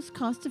Kronos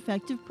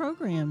cost-effective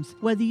programs.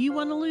 Whether you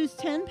want to lose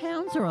 10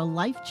 pounds or a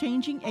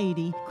life-changing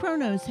 80,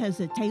 Kronos has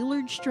a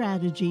tailored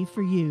strategy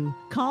for you.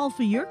 Call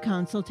for your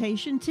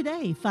consultation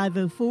today,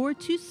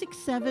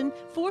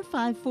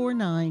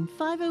 504-267-4549,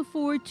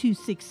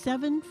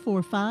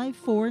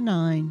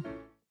 504-267-4549.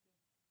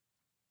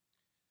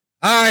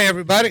 Hi,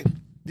 everybody.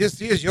 This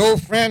is your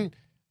old friend,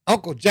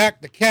 Uncle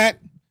Jack the Cat.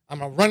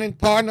 I'm a running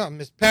partner of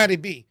Miss Patty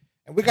B.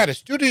 And we got a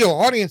studio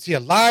audience here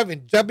live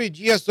in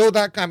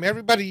WGSO.com.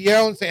 Everybody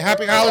yell and say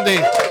happy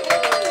holidays.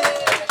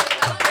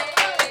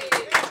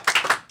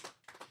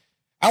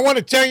 I want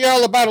to tell you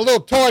all about a little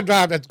toy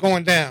drive that's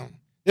going down.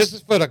 This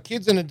is for the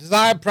kids in the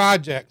Desire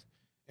Project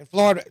in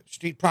Florida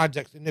Street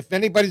Projects. And if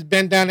anybody's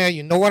been down there,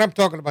 you know what I'm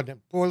talking about.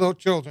 Them poor little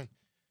children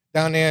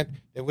down there,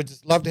 they would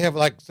just love to have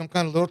like some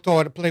kind of little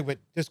toy to play with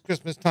this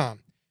Christmas time.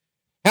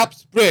 Help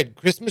spread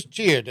Christmas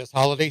cheer this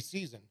holiday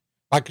season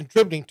by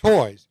contributing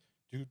toys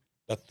to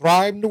the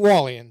Thrive New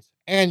Orleans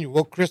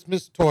annual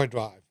Christmas toy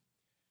drive.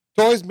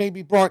 Toys may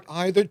be brought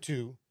either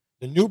to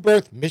the New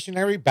Birth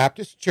Missionary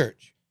Baptist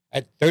Church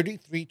at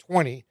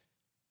 3320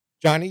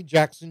 Johnny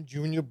Jackson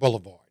Jr.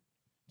 Boulevard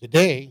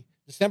today,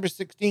 December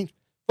 16th,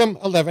 from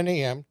 11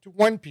 a.m. to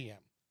 1 p.m.,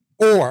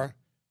 or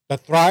the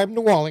Thrive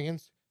New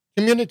Orleans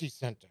Community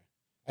Center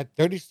at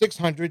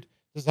 3600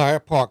 Desire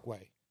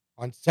Parkway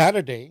on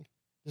Saturday,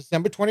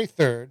 December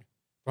 23rd,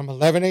 from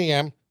 11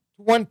 a.m.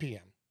 to 1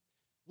 p.m.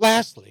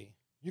 Lastly,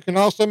 you can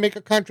also make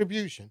a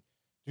contribution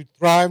to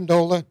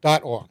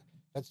ThriveNOLA.org.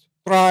 That's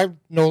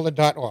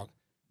ThriveNOLA.org.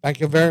 Thank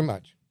you very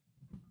much.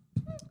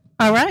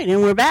 All right,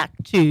 and we're back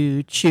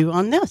to Chew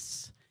on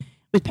This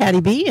with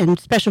Patty B and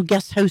special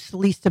guest host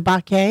Lisa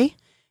Baquet,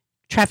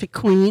 traffic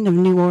queen of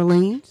New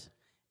Orleans.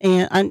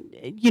 And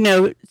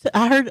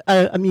I heard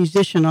a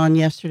musician on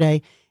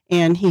yesterday,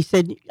 and he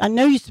said, "I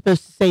know you're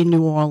supposed to say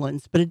New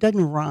Orleans, but it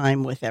doesn't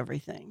rhyme with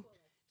everything.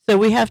 So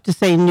we have to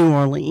say New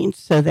Orleans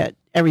so that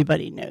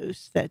everybody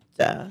knows that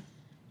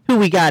who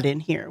we got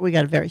in here. We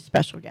got a very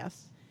special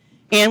guest,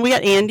 and we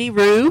got Andy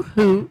Rue,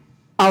 who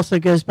also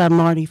goes by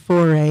Marty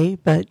Foray,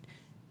 but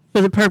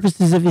for the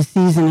purposes of his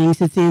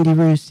seasonings, it's Andy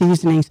Rue's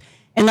Seasonings."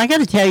 And I got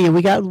to tell you,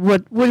 we got,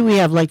 what do we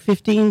have, like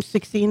 15,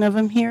 16 of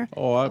them here?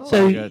 Oh, I've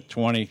probably got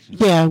 20.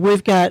 Yeah,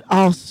 we've got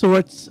all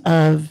sorts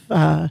of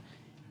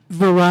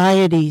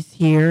varieties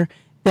here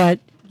that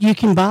you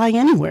can buy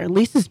anywhere.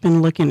 Lisa's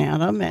been looking at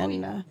them,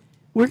 and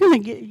we're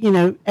going to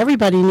get,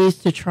 everybody needs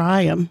to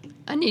try them.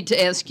 I need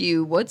to ask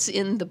you, what's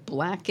in the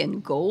black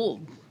and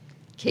gold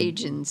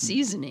Cajun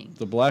seasoning?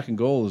 The black and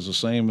gold is the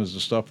same as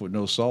the stuff with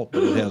no salt,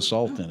 but it has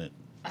salt in it.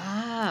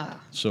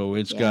 So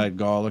it's got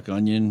garlic,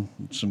 onion,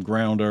 some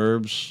ground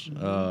herbs,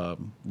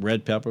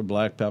 red pepper,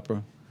 black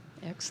pepper.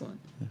 Excellent.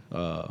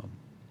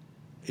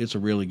 It's a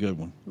really good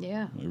one.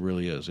 Yeah. It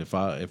really is. If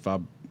I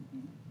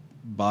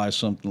buy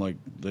something like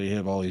they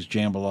have all these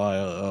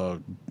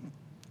jambalaya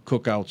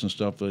cookouts and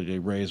stuff that they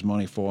raise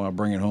money for, I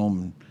bring it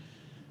home and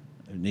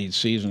it needs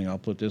seasoning, I'll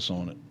put this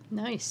on it.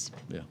 Nice.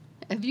 Yeah.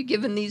 Have you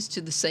given these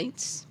to the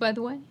saints, by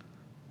the way?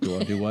 Do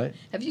I do what?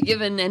 Have you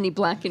given any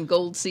black and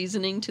gold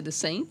seasoning to the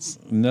saints?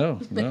 No,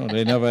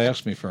 they never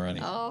asked me for any.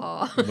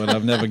 Oh. But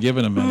I've never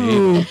given them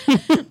any either.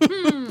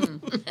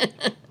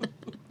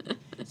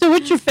 So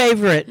what's your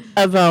favorite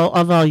of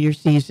all your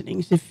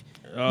seasonings? If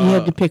you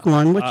had to pick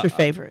one, what's your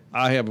favorite?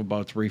 I have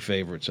about 3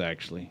 favorites,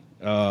 actually.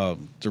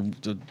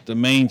 The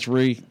main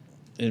 3,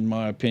 in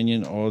my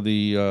opinion, are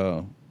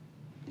the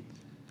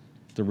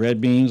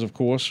red beans, of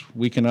course.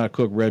 We cannot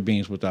cook red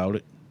beans without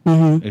it.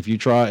 Mm-hmm. If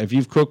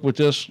you've cooked with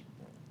this,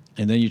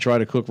 and then you try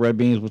to cook red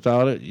beans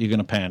without it, you're going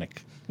to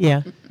panic.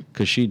 Yeah.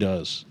 Because she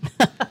does.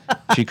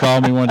 She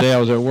called me one day, I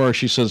was at work,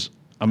 she says,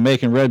 "I'm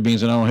making red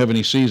beans and I don't have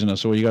any seasoning."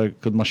 So you got to,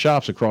 because my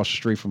shop's across the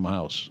street from my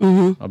house.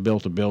 Mm-hmm. I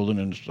built a building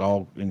and it's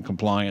all in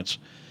compliance.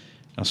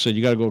 I said,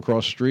 "You got to go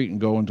across the street and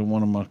go into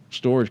one of my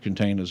storage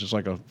containers. It's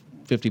like a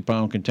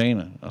 50-pound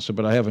container." I said,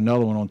 "But I have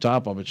another one on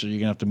top of it, so you're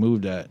going to have to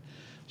move that."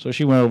 So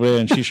she went over there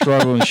and she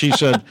struggled and she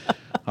said,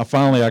 I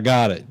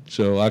got it.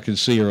 So I could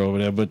see her over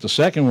there. But the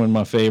second one,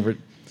 my favorite,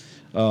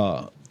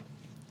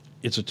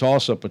 it's a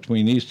toss-up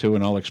between these two,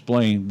 and I'll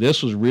explain.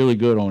 This was really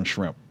good on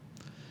shrimp.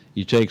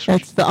 You take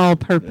That's the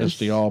all-purpose. That's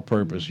the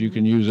all-purpose. You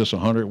can use this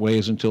 100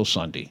 ways until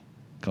Sunday.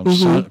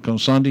 Come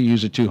Sunday,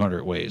 use it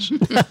 200 ways.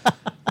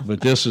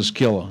 But this is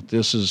killer.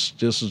 This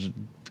is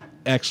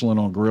excellent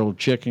on grilled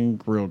chicken,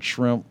 grilled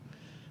shrimp,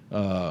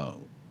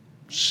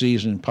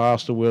 seasoned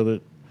pasta with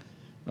it.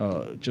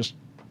 Just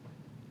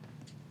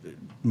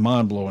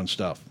mind-blowing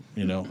stuff,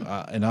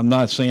 and I'm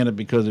not saying it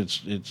because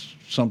it's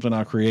something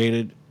I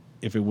created.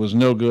 If it was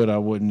no good, I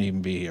wouldn't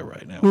even be here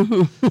right now.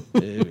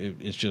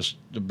 It's just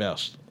the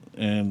best.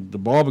 And the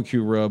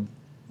barbecue rub,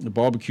 the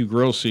barbecue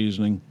grill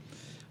seasoning,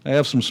 I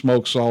have some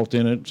smoked salt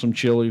in it, some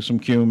chili, some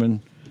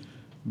cumin,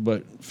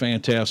 but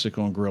fantastic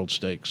on grilled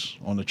steaks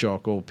on the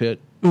charcoal pit.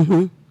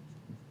 Mm-hmm.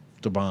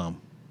 The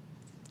bomb.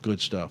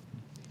 Good stuff.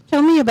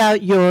 Tell me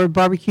about your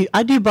barbecue.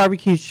 I do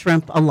barbecue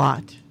shrimp a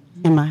lot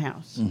in my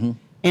house. Mm-hmm.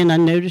 And I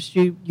noticed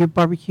your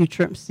barbecue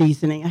shrimp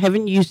seasoning. I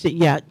haven't used it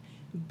yet,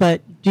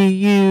 but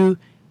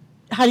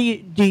how do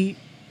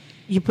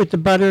you put the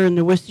butter in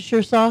the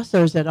Worcestershire sauce,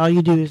 or is that all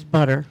you do is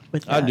butter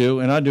with that? I do,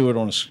 and I do it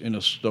on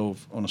a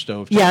stove.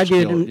 Yeah, I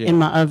do it in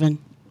my oven.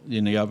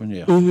 In the oven,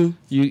 yeah. Mm-hmm.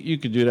 You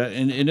could do that,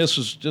 and this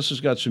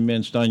has got some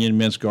minced onion,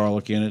 minced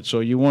garlic in it,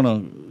 so you want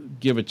to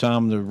give it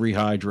time to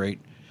rehydrate.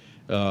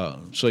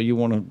 So you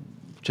want to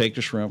take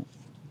the shrimp,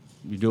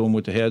 you do them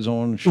with the heads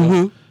on.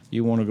 Mm-hmm.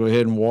 You want to go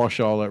ahead and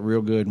wash all that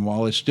real good, and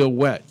while it's still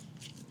wet,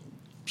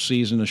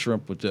 season the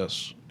shrimp with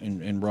this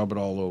and rub it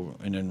all over,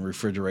 and then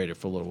refrigerate it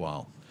for a little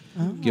while.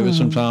 Oh. Give it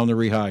some time to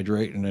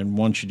rehydrate, and then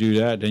once you do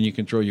that, then you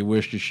can throw your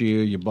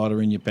Worcestershire, your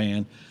butter in your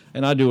pan,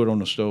 and I do it on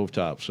the stove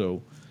top.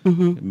 So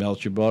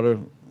melt your butter,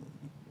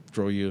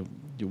 throw your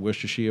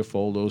Worcestershire,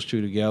 fold those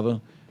two together,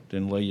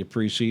 then lay your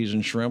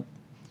pre-seasoned shrimp,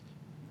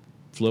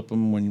 flip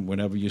them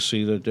whenever you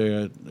see that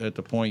they're at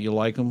the point you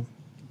like them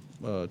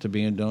to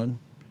being done.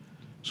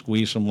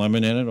 Squeeze some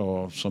lemon in it,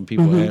 or some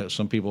people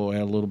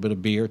add a little bit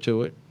of beer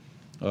to it.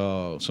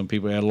 Some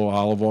people add a little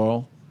olive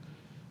oil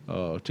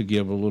to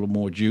give a little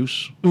more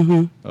juice.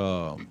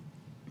 Mm-hmm.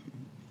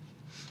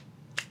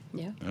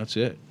 Yeah, that's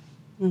it.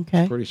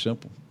 Okay, pretty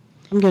simple.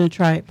 I'm going to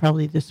try it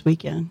probably this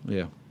weekend.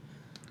 Yeah.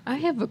 I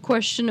have a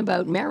question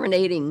about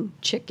marinating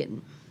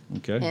chicken.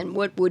 Okay. And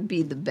what would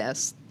be the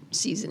best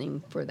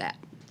seasoning for that?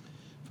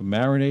 For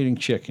marinating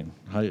chicken,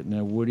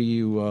 now what do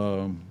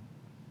you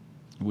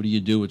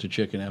do with the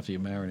chicken after you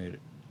marinate it?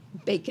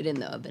 Bake it in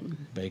the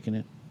oven. Baking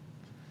it.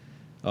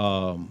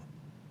 And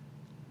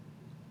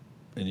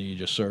then you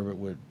just serve it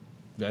with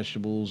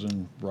vegetables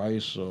and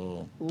rice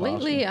or pasta?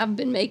 Lately, I've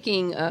been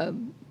making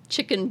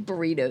chicken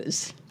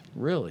burritos.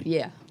 Really?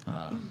 Yeah.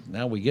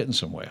 Now we're getting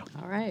somewhere.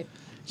 All right.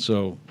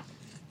 So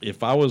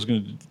if I was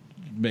going to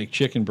make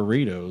chicken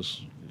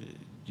burritos,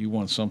 you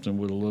want something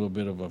with a little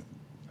bit of a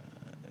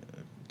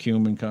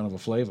cumin kind of a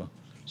flavor.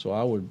 So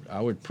I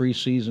would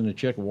pre-season the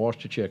chicken,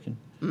 wash the chicken.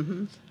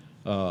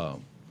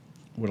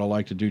 What I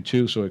like to do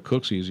too, so it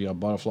cooks easy, I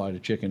butterfly the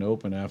chicken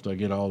open after I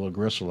get all the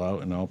gristle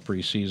out, and I'll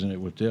pre-season it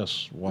with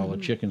this while the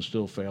chicken's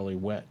still fairly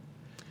wet.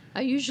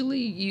 I usually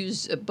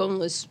use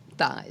boneless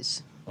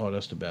thighs. Oh,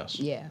 that's the best.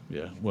 Yeah.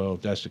 Yeah. Well,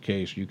 if that's the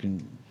case, you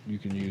can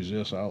use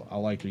this. I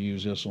like to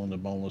use this on the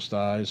boneless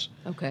thighs.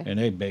 Okay. And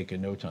they bake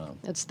in no time.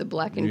 That's the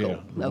black and gold.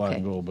 Yeah, the black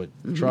and gold. But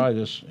try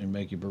this and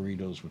make your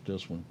burritos with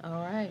this one.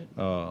 All right.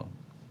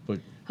 But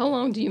how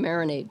long do you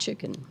marinate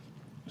chicken?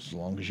 as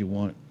long as you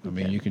want. I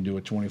mean, you can do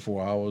it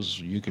 24 hours.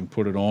 You can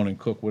put it on and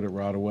cook with it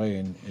right away,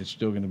 and it's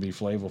still going to be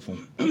flavorful.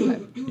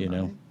 You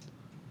know.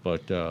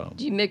 But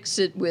do you mix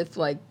it with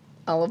like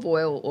olive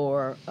oil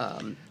or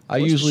I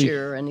usually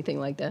or anything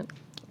like that?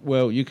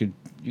 Well, you could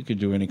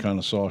do any kind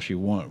of sauce you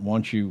want.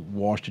 Once you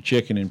wash the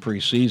chicken and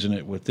pre-season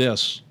it with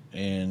this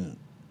and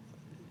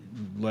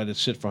let it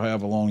sit for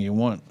however long you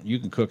want, you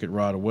can cook it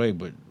right away.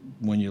 But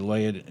when you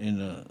lay it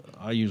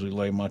I usually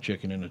lay my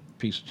chicken in a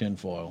piece of tin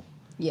foil.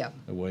 Yeah.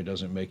 That way it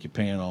doesn't make your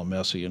pan all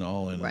messy and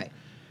all. And right.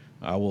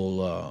 I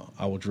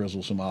will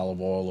drizzle some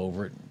olive oil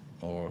over it,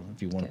 or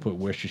if you want to put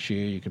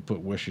Worcestershire, you can put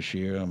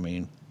Worcestershire. I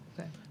mean,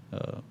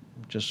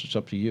 just it's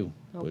up to you.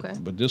 Okay.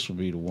 But this would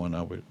be the one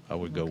I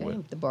would go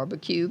with. The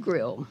barbecue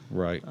grill.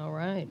 Right. All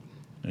right.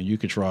 And you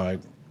could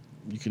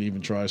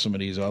even try some of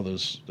these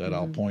others that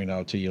I'll point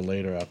out to you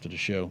later after the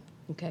show.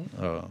 Okay.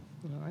 All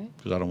right.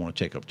 Because I don't want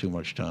to take up too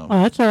much time.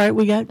 Oh, that's all right.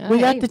 We got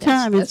the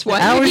time. That's why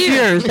the hour's you're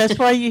here. yours. That's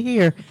why you're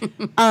here.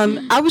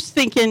 I was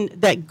thinking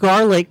that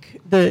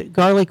the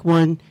garlic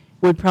one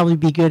would probably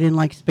be good in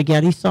like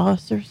spaghetti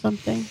sauce or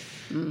something.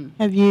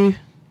 Have you?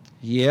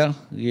 Yeah.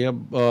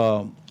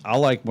 I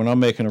like, when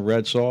I'm making a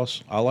red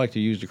sauce, I like to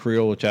use the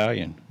Creole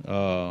Italian.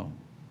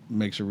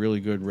 Makes a really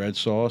good red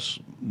sauce.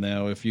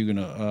 Now, if you're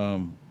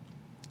gonna,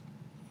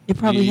 it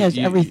probably has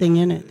everything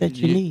in it that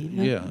you need.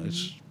 Huh? Yeah,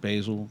 it's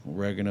basil,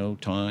 oregano,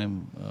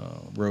 thyme,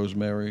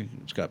 rosemary.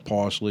 It's got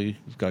parsley.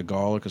 It's got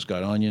garlic. It's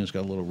got onion. It's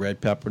got a little red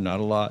pepper.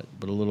 Not a lot,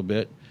 but a little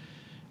bit.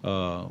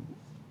 But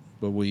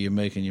what you're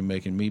making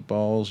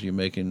meatballs. You're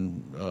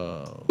making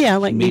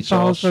like meat meatballs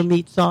sauce. or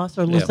meat sauce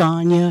or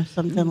lasagna,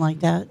 something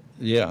like that.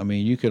 Yeah, I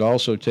mean, you could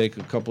also take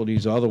a couple of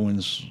these other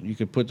ones. You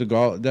could put the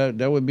garlic.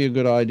 That would be a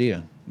good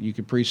idea. You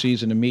could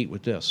pre-season the meat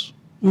with this.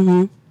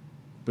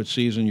 But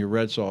season your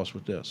red sauce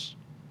with this.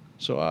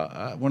 So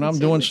when I'm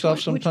doing stuff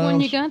sometimes. Which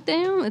one you got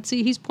down? Let's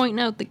see. He's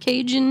pointing out the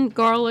Cajun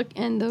garlic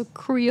and the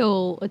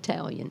Creole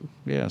Italian.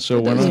 Yeah.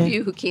 So for those of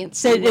you who can't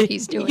see what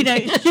he's doing,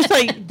 it's just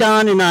like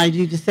Don and I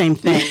do the same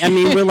thing. I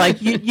mean, we're like,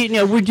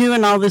 we're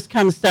doing all this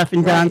kind of stuff,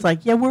 and Don's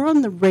like, yeah, we're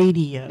on the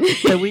radio,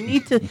 so we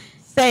need to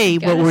say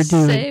what we're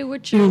doing. Say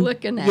what you're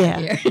looking at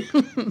here.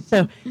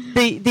 So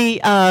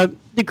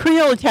the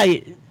Creole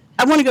Italian.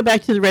 I want to go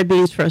back to the red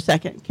beans for a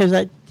second because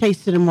I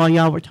tasted them while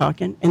y'all were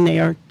talking, and they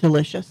are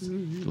delicious.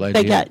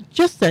 They got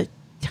just a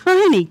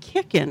tiny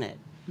kick in it,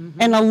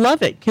 and I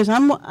love it because I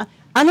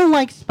don't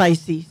like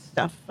spicy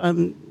stuff.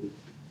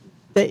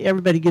 That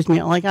everybody gives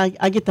me like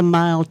I get the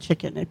mild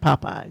chicken at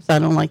Popeyes. I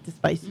don't like the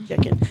spicy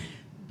chicken,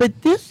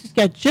 but this has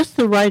got just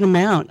the right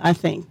amount. I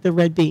think the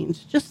red beans,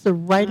 just the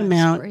right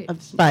amount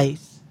of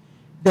spice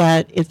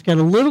that it's got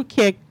a little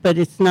kick, but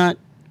it's not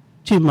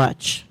too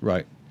much.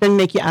 Right. Doesn't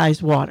make your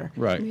eyes water.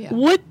 Right. Yeah.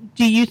 What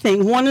do you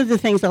think? One of the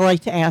things I like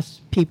to ask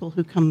people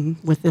who come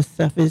with this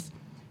stuff is,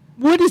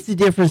 what is the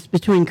difference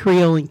between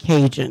Creole and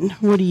Cajun?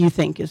 What do you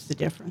think is the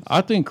difference?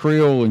 I think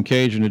Creole and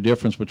Cajun, the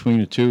difference between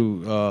the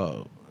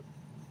two,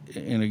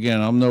 and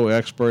again, I'm no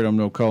expert, I'm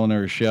no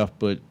culinary chef,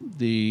 but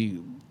the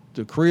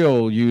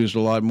Creole used a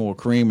lot more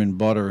cream and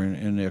butter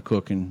in their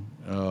cooking,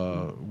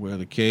 where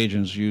the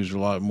Cajuns used a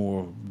lot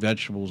more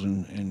vegetables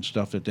and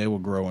stuff that they were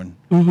growing.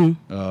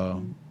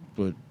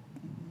 But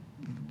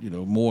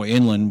more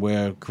inland,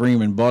 where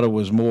cream and butter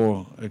was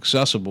more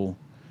accessible.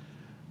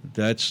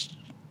 That's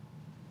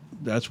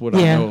what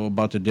I know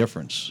about the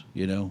difference.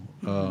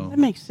 That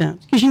makes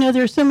sense because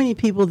there are so many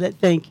people that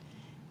think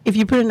if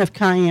you put enough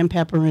cayenne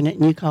pepper in it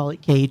and you call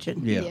it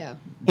Cajun. Yeah.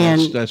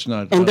 And that's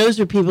not. And those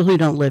are people who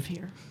don't live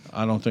here.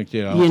 I don't think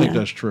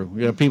that's true.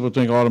 Yeah, people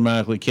think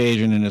automatically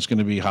Cajun and it's going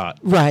to be hot.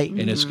 Right.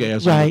 And it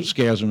scares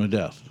them to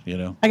death.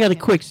 I got a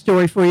quick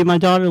story for you. My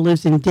daughter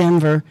lives in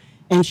Denver.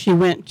 And she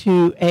went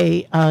to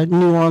a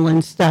New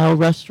Orleans-style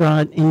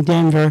restaurant in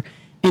Denver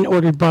and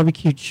ordered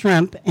barbecued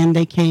shrimp, and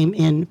they came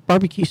in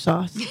barbecue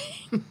sauce.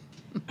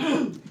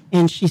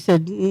 And she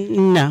said,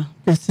 no,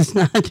 this is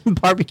not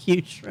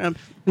barbecued shrimp.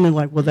 And they're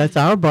like, well, that's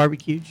our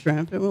barbecued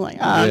shrimp. And we're like,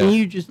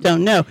 you just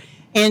don't know.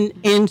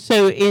 And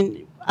so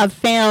I've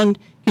found,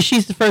 because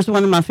she's the first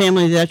one in my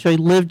family that actually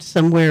lived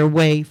somewhere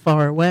way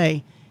far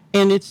away.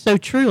 And it's so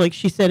true. Like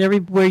she said,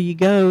 everywhere you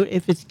go,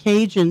 if it's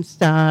Cajun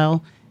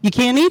style, you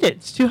can't eat it.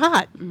 It's too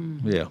hot.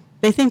 Yeah.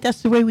 They think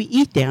that's the way we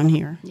eat down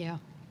here. Yeah.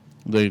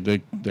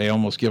 They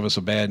almost give us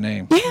a bad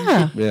name.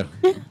 Yeah. Yeah.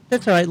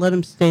 That's all right. Let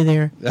them stay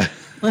there.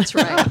 That's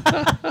right.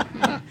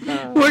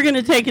 We're going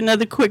to take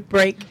another quick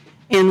break,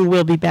 and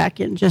we'll be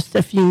back in just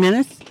a few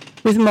minutes.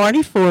 with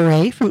Marty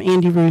Foray from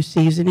Andy Roo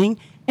Seasoning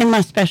and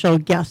my special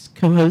guest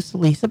co-host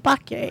Lisa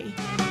Bakke.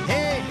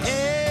 Hey,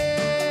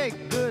 hey,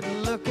 good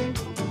looking.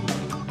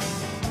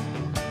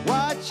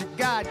 What you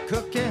got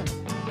cooking?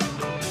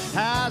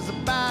 How's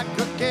about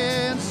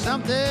cooking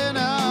something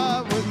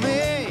up with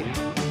me?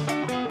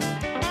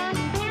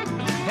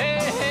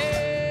 Hey,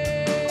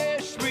 hey,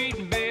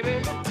 sweet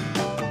baby.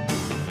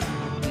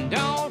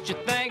 Don't you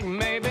think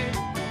maybe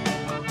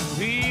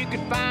we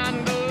could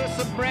find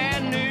us a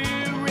brand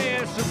new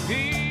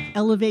recipe?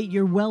 Elevate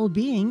your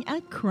well-being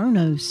at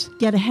Kronos.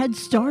 Get a head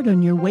start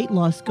on your weight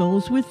loss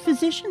goals with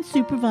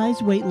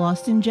physician-supervised weight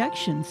loss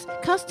injections,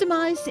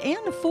 customized and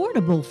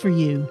affordable for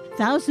you.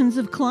 Thousands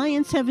of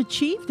clients have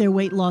achieved their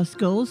weight loss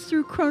goals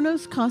through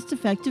Kronos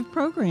cost-effective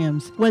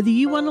programs. Whether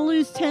you want to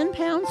lose 10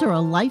 pounds or a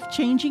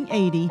life-changing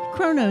 80,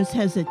 Kronos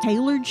has a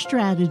tailored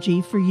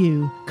strategy for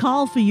you.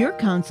 Call for your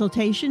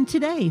consultation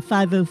today,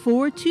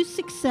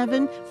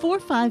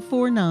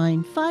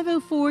 504-267-4549,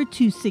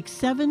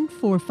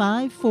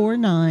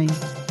 504-267-4549.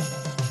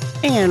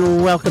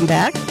 And welcome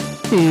back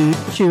to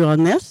Chew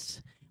on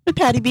This with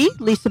Patty B,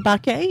 Lisa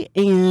Bakke,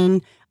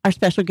 and our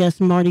special guest,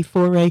 Marty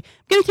Foray. I'm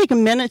going to take a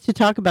minute to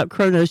talk about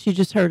Kronos. You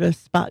just heard a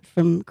spot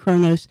from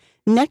Kronos.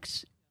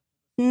 Next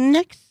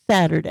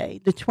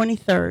Saturday, the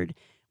 23rd,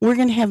 we're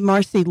going to have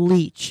Marcy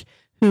Leach,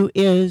 who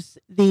is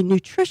the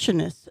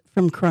nutritionist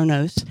from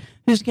Kronos,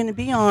 who's going to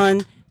be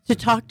on to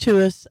talk to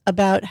us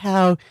about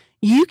how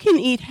you can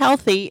eat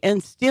healthy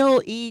and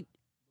still eat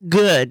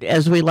good,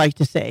 as we like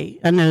to say.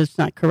 I know it's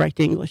not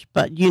correct English,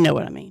 but you know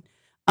what I mean.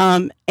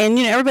 And,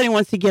 everybody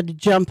wants to get a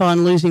jump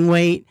on losing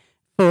weight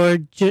for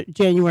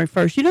January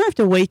 1st. You don't have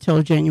to wait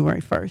till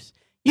January 1st.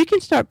 You can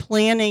start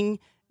planning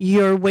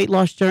your weight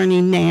loss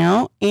journey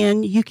now,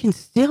 and you can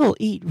still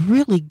eat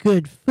really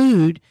good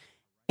food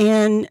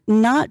and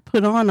not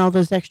put on all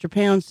those extra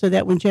pounds so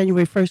that when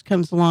January 1st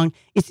comes along,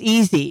 it's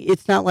easy.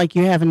 It's not like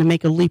you're having to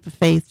make a leap of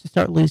faith to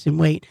start losing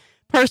weight.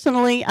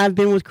 Personally, I've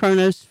been with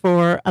Kronos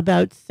for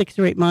about 6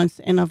 or 8 months,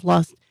 and I've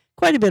lost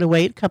quite a bit of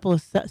weight, a couple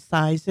of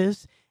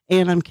sizes,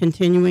 and I'm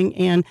continuing.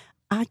 And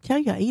I tell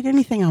you, I eat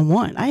anything I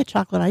want. I had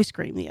chocolate ice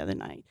cream the other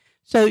night.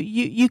 So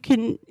you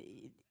can,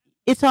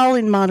 it's all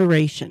in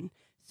moderation.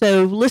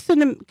 So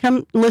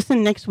come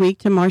listen next week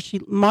to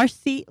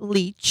Marcy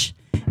Leach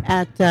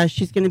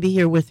she's going to be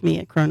here with me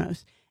at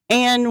Kronos.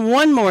 And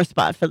one more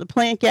spot for the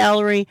Plant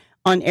Gallery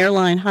on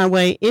Airline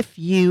Highway. If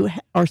you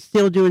are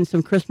still doing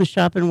some Christmas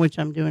shopping, which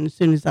I'm doing as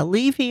soon as I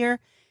leave here,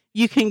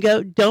 you can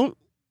go. Don't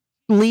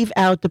leave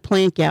out the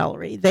Plant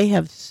Gallery. They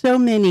have so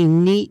many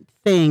neat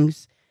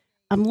things.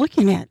 I'm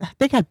looking at,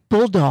 they got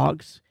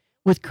bulldogs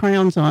with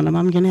crowns on them.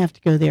 I'm going to have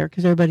to go there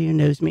because everybody who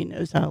knows me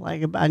knows how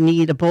I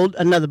need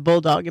another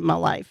bulldog in my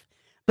life.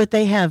 But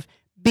they have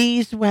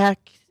beeswax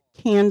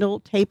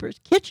candle tapers,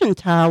 kitchen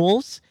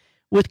towels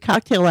with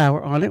cocktail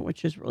hour on it,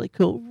 which is really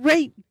cool.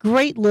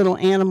 Great little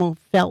animal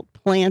felt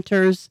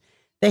planters.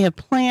 They have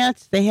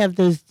plants. They have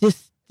those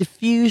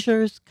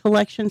diffusers,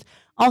 collections,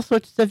 all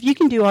sorts of stuff. You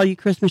can do all your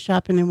Christmas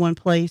shopping in one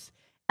place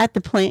at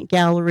the Plant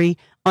Gallery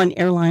on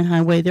Airline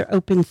Highway. They're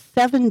open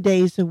 7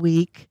 days a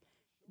week.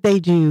 They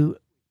do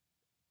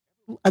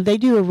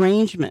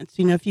arrangements.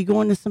 If you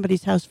go into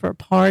somebody's house for a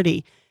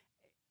party,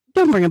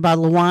 don't bring a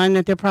bottle of wine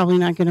that they're probably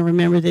not going to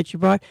remember that you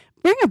brought.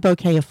 Bring a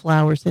bouquet of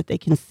flowers that they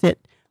can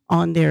sit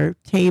on their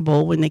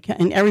table when they come,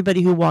 and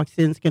everybody who walks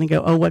in is going to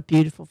go, oh, what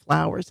beautiful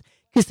flowers,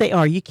 because they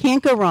are. You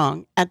can't go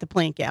wrong at the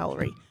Plant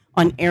Gallery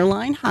on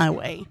Airline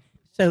Highway.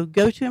 So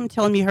go to them,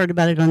 tell them you heard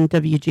about it on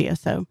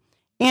WGSO.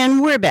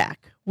 And we're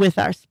back with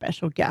our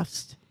special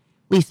guests,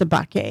 Lisa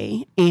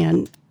Bakke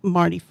and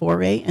Marty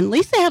Foray. And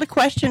Lisa had a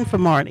question for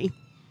Marty.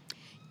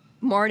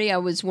 Marty, I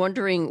was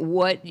wondering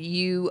what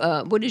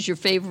is your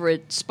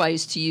favorite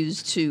spice to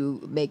use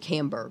to make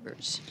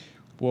hamburgers?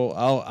 Well,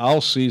 I'll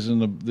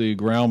season the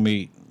ground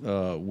meat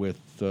with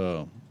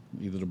either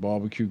the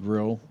barbecue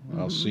grill. Mm-hmm.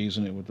 I'll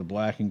season it with the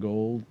black and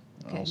gold.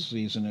 Okay. I'll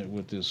season it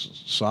with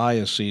this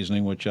Saya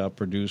seasoning, which I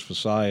produce for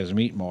Saya's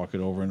Meat Market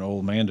over in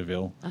Old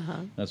Mandeville. Uh-huh.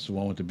 That's the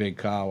one with the big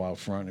cow out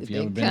front. If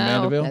you ever been to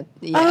Mandeville?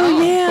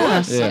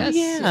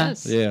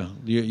 Yes. Yeah.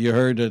 You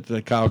heard that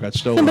the cow got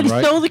stolen, Somebody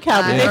right? stole the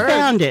cow, but they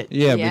found it.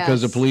 Yeah,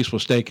 because the police were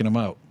staking them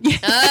out.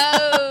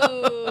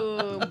 Oh.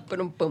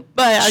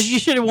 But you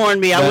should have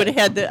warned me. I would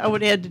have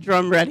had the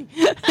drum ready.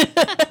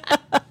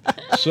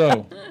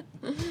 So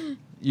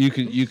you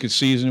could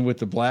season it with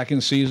the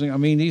blackened seasoning. I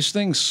mean, these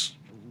things,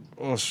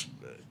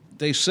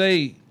 they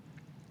say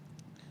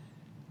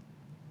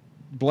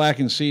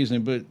blackened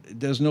seasoning, but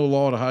there's no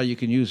law to how you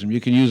can use them.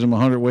 You can use them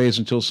 100 ways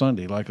until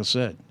Sunday, like I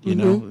said. You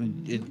know,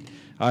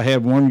 I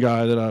had one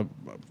guy that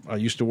I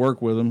used to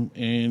work with him,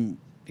 and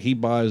he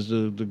buys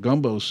the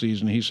gumbo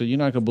seasoning. He said, "You're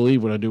not going to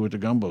believe what I do with the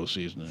gumbo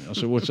seasoning." I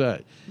said, "What's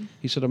that?"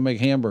 He said, "I make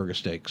hamburger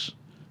steaks,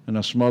 and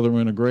I smother them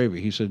in a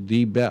gravy." He said,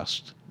 "The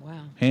best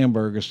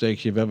hamburger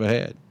steaks you've ever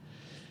had."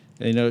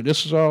 And,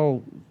 this is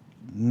all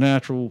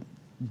natural,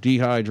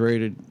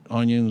 dehydrated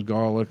onions,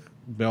 garlic,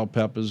 bell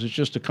peppers. It's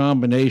just a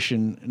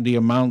combination, the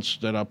amounts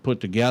that I put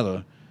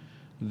together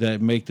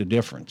that make the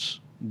difference.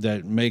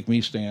 that make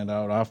me stand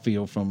out, I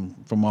feel,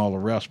 from all the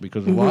rest,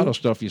 because a lot of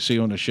stuff you see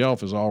on the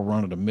shelf is all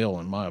run of the mill,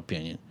 in my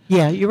opinion.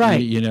 Yeah, you're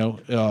right.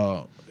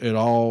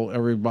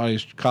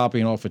 Everybody's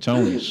copying off of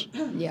Tony's.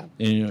 Yeah.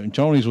 And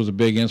Tony's was a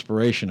big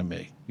inspiration to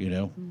me,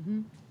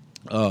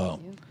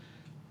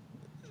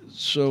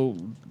 So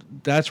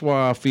that's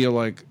why I feel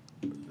like,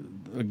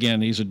 again,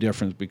 these are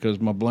different, because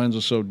my blends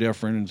are so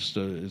different.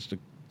 It's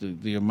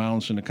the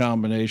amounts and the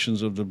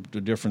combinations of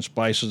the different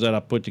spices that I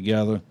put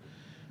together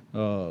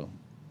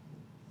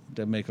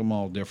that make them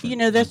all different.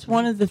 That's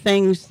one of the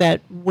things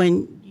that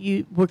when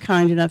you were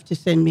kind enough to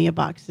send me a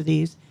box of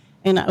these,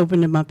 and I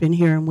opened them up in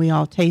here and we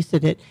all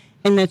tasted it,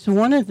 and that's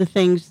one of the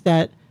things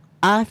that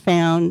I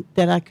found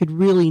that I could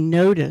really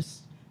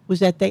notice was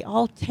that they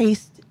all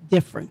taste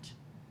different.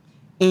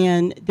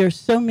 And there's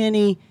so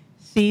many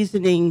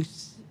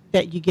seasonings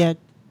that you get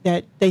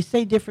that they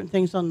say different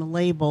things on the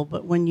label,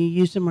 but when you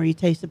use them or you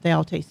taste it, they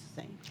all taste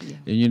the same. Yeah.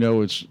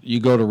 And you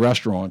go to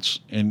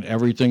restaurants and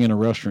everything in a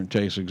restaurant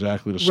tastes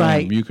exactly the same.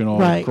 Right. You can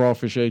order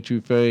crawfish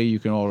etouffee, you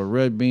can order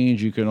red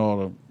beans, you can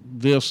order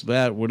this,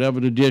 that, whatever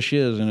the dish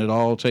is, and it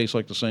all tastes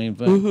like the same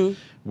thing.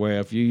 Where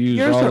if you use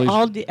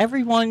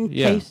everyone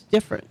tastes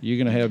different. You're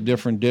going to have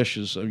different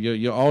dishes.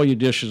 All your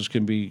dishes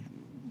can be,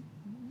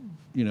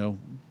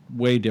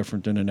 way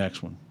different than the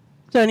next one.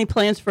 So, any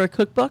plans for a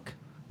cookbook?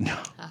 No.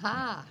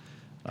 Aha.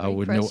 I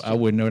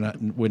would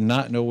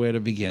not know where to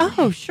begin.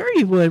 Oh, sure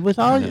you would with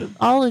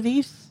all of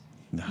these.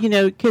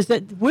 No. Because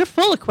we're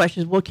full of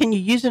questions. Well, can you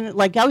use it?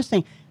 Like I was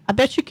saying, I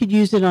bet you could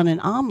use it on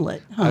an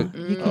omelet. Huh?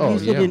 You could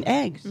use it in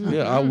eggs. Huh?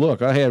 Yeah.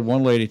 I had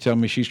one lady tell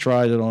me she's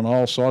tried it on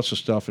all sorts of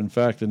stuff. In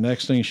fact, the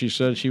next thing she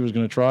said she was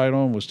going to try it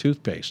on was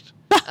toothpaste.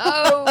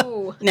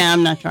 Oh. No,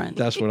 I'm not trying.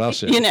 That's what I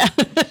said.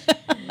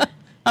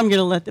 I'm going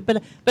to let that.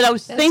 But I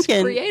was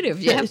thinking creative.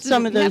 You have to,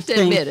 some of those you have to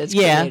things. admit it's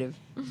creative.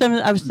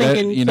 I was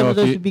thinking some of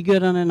those would be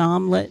good on an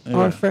omelet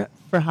or for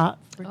hot.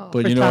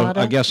 But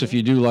I guess if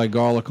you do like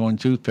garlic on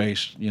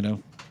toothpaste,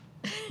 WGSO.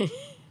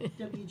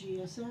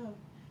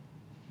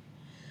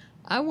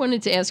 I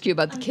wanted to ask you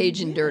about the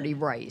Cajun dirty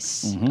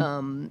rice.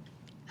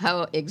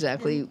 How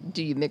exactly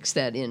do you mix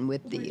that in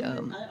with the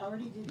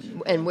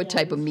and what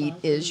type of meat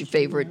is your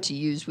favorite to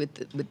use with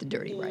the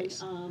dirty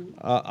rice?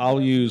 I'll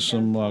use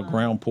some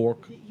ground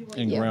pork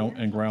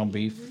and ground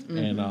beef,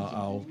 and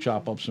I'll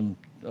chop up some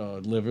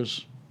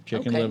livers,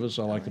 chicken livers.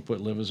 I like to put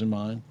livers in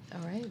mine.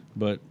 All right.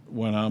 But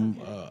when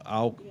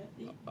I'll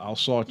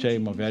saute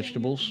my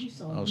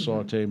vegetables. I'll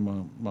saute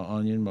my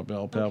onion, my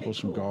bell pepper,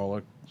 some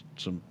garlic,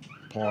 some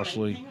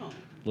parsley,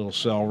 little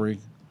celery,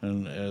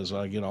 and as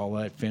I get all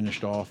that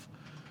finished off,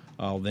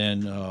 I'll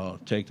then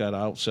take that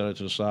out, set it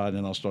to the side,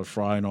 and I'll start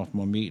frying off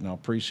my meat, and I'll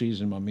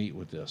pre-season my meat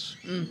with this.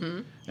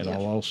 And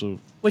I'll also...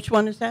 Which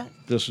one is that?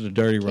 This is the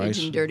dirty rice.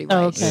 Cajun dirty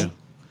rice. Okay. Yeah.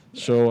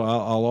 So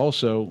I'll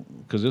also,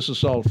 because this is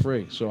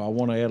salt-free, so I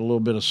want to add a little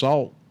bit of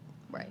salt.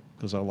 Right.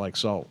 Because I like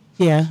salt.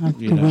 Yeah,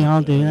 we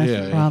all do.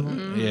 That's the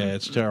problem. Yeah,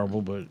 it's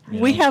terrible, but...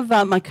 We have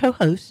my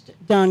co-host,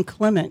 Don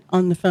Clement,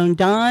 on the phone.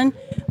 Don,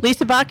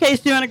 Lisa Bakke is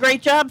doing a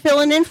great job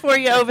filling in for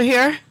you over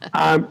here.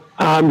 I'm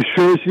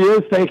sure she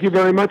is. Thank you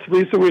very much,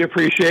 Lisa. We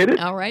appreciate it.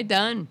 All right,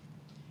 Don.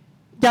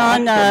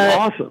 Don,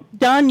 awesome.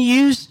 Don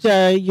used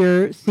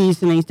your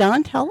seasonings.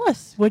 Don, tell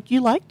us what you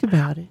liked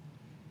about it.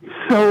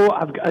 So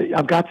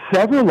I've got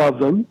several of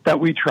them that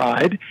we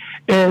tried,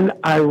 and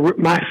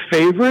my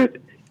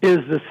favorite is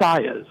the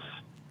Sayas.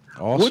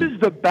 Awesome. What is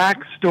the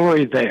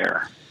backstory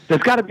there?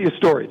 There's got to be a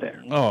story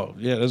there. Oh,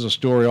 yeah, there's a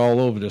story all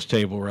over this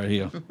table right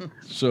here.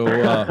 So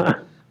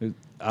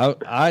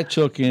I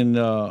took in,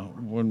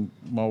 when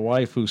my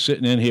wife, who's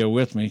sitting in here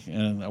with me,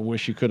 and I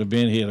wish you could have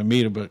been here to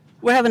meet her, but...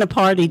 We're having a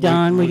party,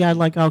 Don. We got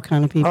like all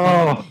kind of people.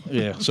 Oh.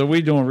 Yeah, so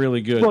we're doing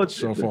really good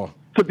so far.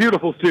 It's a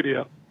beautiful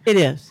studio. It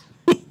is.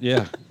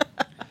 Yeah.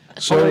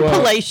 So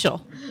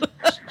palatial.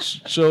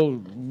 So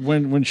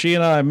when she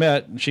and I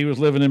met, she was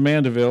living in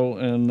Mandeville,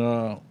 and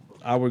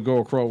I would go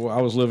across.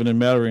 I was living in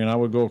Metairie, and I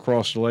would go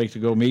across the lake to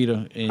go meet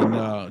her.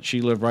 And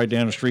she lived right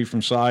down the street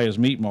from Saya's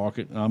Meat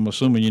Market. I'm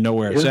assuming you know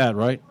where it's at,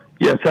 right?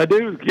 Yes, I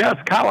do. Yes,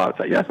 Kyle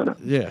outside. Yes, I know.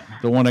 Yeah,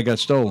 the one that got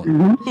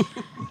stolen.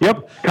 Mm-hmm.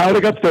 Yep, Kyle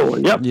that got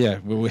stolen. Yep. Yeah,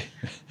 but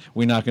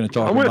we're not going to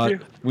talk I'm with about. you.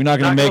 We're not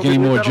going to make any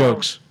more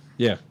jokes.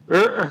 Yeah.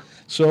 Uh-uh.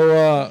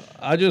 So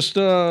I just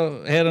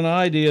had an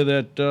idea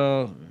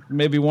that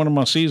maybe one of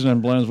my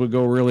seasoning blends would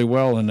go really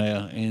well in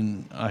there.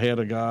 And I had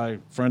a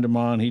friend of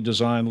mine, he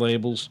designed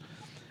labels,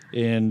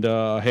 and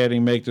I had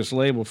him make this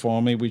label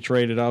for me. We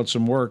traded out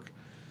some work.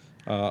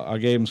 I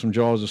gave him some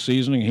jars of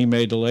seasoning. He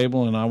made the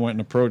label, and I went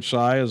and approached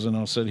Sayers, and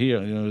I said, here,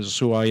 this is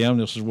who I am.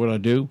 This is what I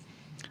do.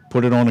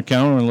 Put it on the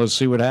counter, and let's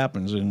see what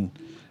happens. And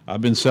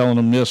I've been selling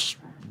them this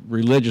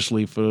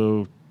religiously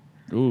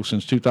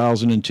since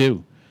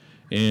 2002.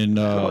 And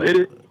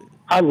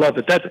I love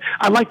it.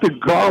 I like the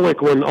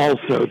garlic one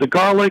also. The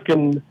garlic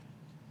and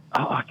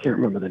I can't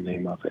remember the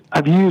name of it.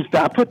 I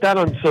put that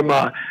on some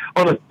on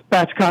a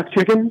spatchcock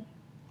chicken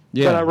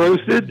that I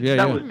roasted. Yeah,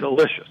 that was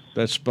delicious.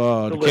 That's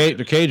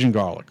the Cajun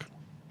garlic.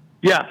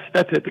 Yes,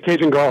 that's it. The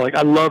Cajun garlic.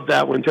 I love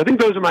that one too. I think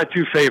those are my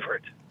two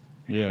favorites.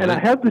 Yeah, and I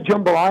have the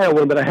jambalaya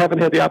one that I haven't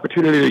had the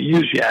opportunity to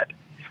use yet.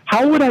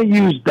 How would I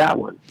use that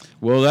one?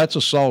 Well, that's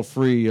a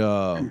salt-free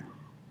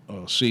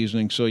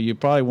seasoning, so you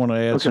probably want to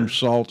add some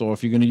salt, or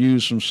if you're going to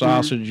use some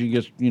sausage,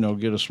 you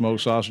get a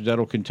smoked sausage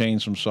that'll contain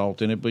some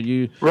salt in it. But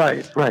you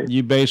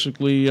you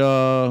basically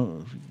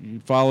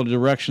you follow the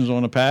directions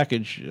on the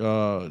package.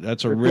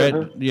 That's a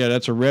red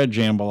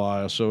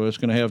jambalaya, so it's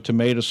going to have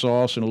tomato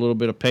sauce and a little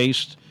bit of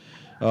paste.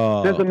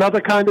 There's another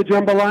kind of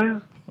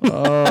jambalaya?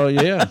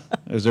 Yeah.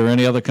 Is there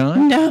any other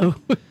kind? No.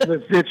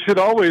 It should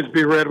always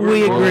be red.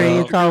 We agree.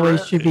 It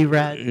always should be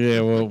red.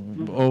 Yeah, well,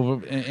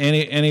 over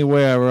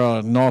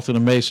anywhere north of the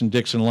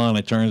Mason-Dixon line,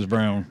 it turns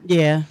brown.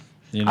 Yeah.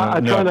 You know,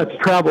 I try not to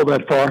travel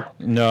that far.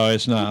 No,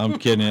 it's not. I'm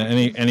kidding.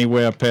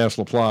 Anywhere past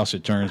Laplace,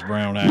 it turns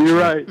brown. Actually.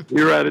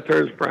 You're right. It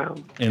turns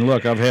brown. And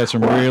look, I've had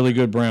some really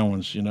good brown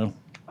ones.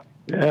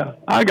 Yeah,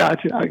 I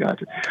got you.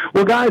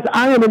 Well, guys,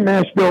 I am in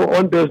Nashville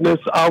on business.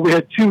 We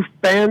had two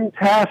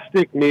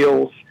fantastic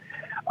meals.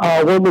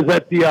 One was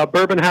at the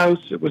Bourbon House.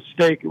 It was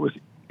steak. It was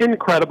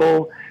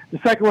incredible. The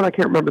second one, I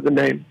can't remember the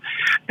name.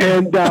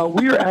 And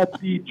we are at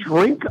the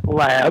Drink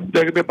Lab.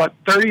 There are going to be about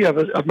 30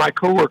 of my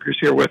coworkers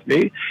here with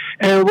me,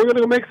 and we're going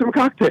to go make some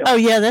cocktails. Oh,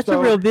 yeah, that's a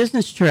real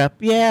business trip.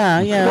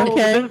 Yeah, well,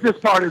 okay.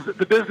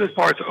 The business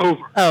part's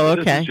over. Oh,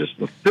 okay.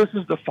 This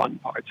is the fun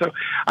part. So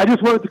I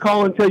just wanted to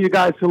call and tell you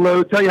guys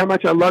hello, tell you how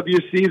much I love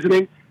your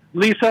seasoning.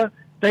 Lisa,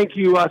 thank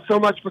you so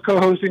much for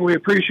co-hosting. We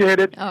appreciate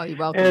it. Oh, you're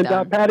welcome. And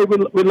Patty,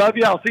 we love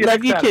you. I'll see you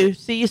next Saturday. Love you too.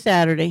 See you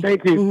Saturday.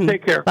 Thank you.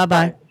 Take care.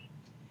 Bye-bye.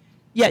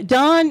 Yeah,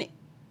 Don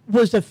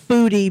was a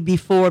foodie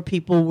before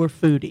people were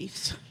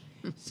foodies.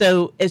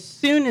 So as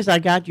soon as I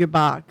got your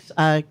box,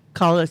 I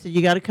called and said,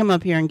 you got to come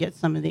up here and get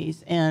some of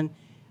these. And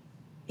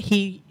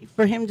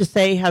for him to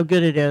say how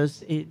good it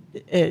is,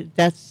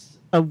 that's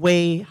a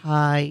way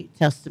high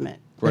testament.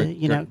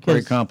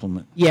 Great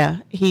compliment. Yeah,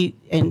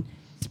 and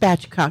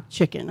spatchcock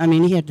chicken. I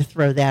mean, he had to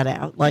throw that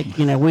out. Like,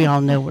 we all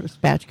know what a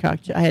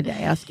spatchcock chicken. I had to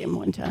ask him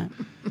one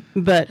time.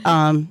 But,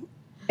 and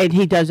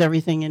he does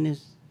everything in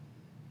his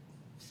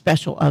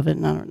special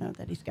oven. I don't know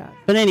that he's got.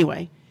 But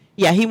anyway,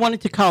 yeah, he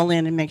wanted to call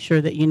in and make sure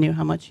that you knew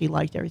how much he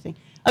liked everything.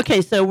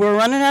 Okay, so we're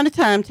running out of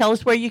time. Tell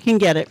us where you can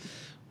get it.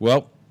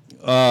 Well,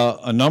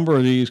 a number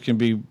of these can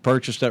be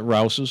purchased at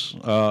Rouse's.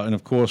 And,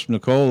 of course,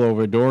 Nicole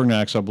over at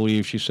Dorignax, I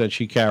believe, she said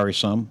she carries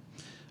some.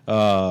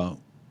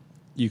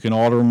 You can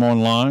order them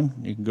online.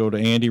 You can go to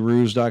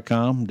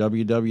andyruse.com,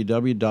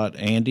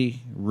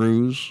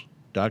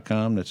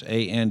 www.andyruse.com. That's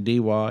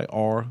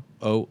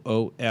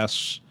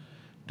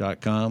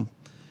ANDYROOS.com.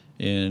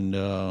 And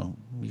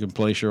you can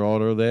place your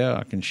order there.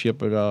 I can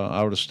ship it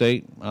out of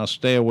state. I'll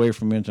stay away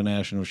from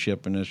international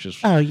shipping. It's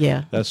just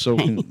that's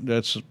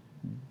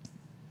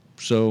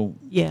so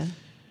yeah.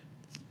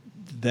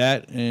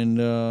 That and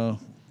well,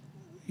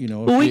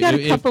 we got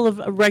a couple of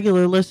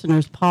regular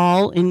listeners.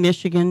 Paul in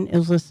Michigan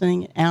is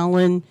listening.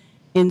 Alan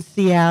in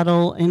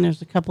Seattle, and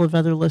there's a couple of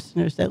other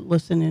listeners that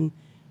listen in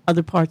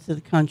other parts of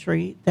the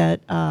country that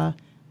I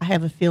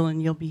have a feeling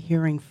you'll be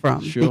hearing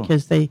from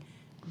because they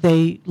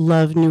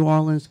love New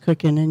Orleans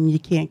cooking, and you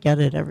can't get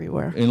it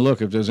everywhere. And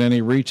look, if there's any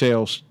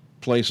retail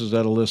places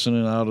that are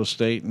listening out of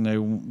state and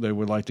they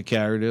would like to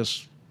carry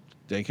this,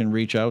 they can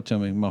reach out to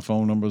me. My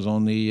phone number's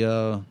on the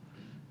website.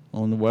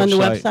 On the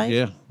website?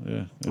 Yeah.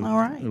 All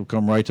right. It'll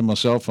come right to my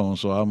cell phone,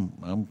 so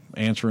I'm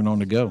answering on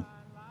the go.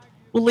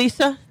 Well,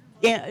 Lisa,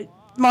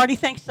 Marty,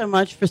 thanks so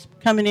much for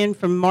coming in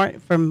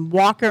from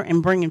Walker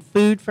and bringing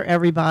food for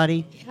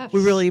everybody. Yes.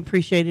 We really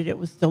appreciate it. It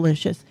was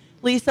delicious.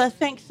 Lisa,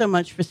 thanks so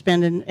much for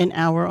spending an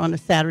hour on a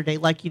Saturday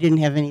like you didn't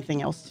have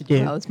anything else to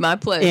do. Well, it's my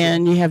pleasure.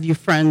 And you have your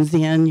friends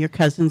in, your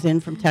cousins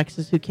in from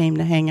Texas who came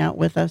to hang out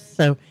with us.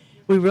 So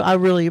I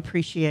really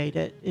appreciate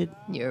it.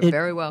 You're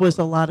very welcome. It was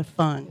a lot of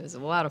fun. It was a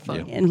lot of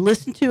fun. Yeah. And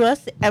listen to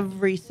us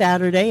every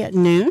Saturday at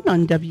noon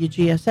on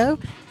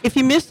WGSO. If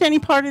you missed any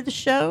part of the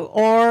show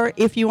or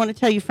if you want to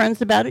tell your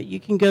friends about it, you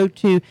can go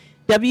to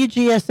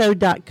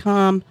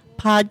WGSO.com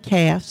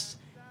podcasts,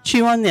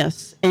 chew on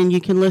this, and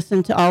you can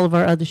listen to all of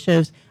our other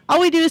shows. All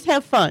we do is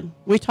have fun.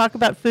 We talk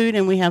about food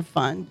and we have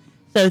fun.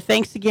 So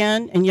thanks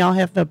again, and y'all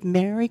have a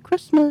Merry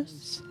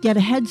Christmas. Get a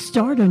head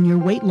start on your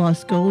weight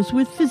loss goals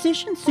with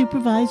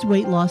physician-supervised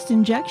weight loss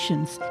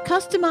injections,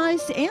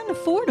 customized and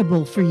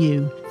affordable for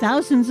you.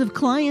 Thousands of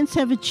clients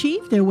have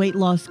achieved their weight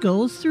loss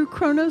goals through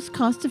Kronos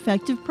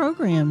cost-effective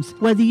programs.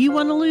 Whether you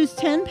want to lose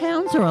 10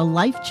 pounds or a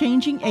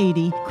life-changing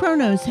 80,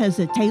 Kronos has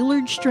a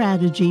tailored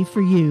strategy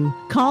for you.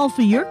 Call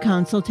for your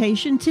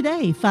consultation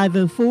today,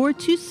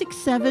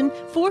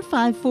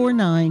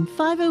 504-267-4549,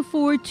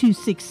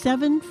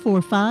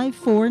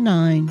 504-267-4549.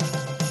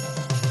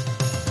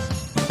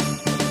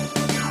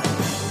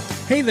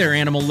 Hey there,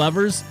 animal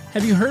lovers.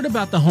 Have you heard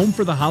about the Home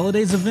for the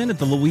Holidays event at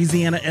the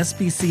Louisiana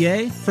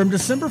SPCA? From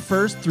December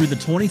 1st through the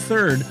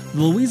 23rd,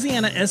 the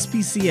Louisiana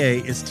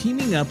SPCA is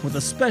teaming up with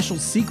a special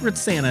Secret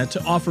Santa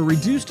to offer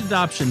reduced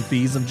adoption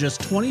fees of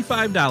just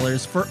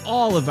 $25 for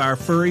all of our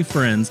furry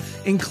friends,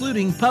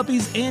 including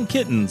puppies and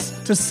kittens.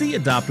 To see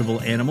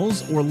adoptable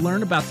animals or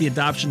learn about the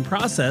adoption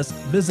process,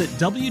 visit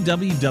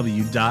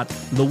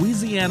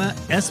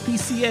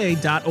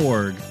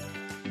www.louisianaspca.org.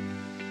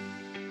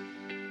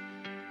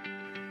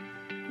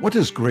 What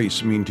does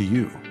GRACE mean to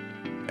you?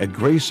 At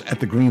Grace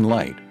at the Green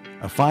Light,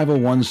 a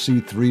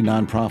 501c3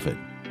 nonprofit,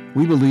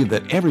 we believe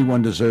that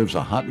everyone deserves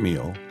a hot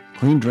meal,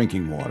 clean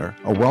drinking water,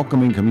 a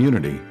welcoming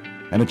community,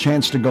 and a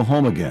chance to go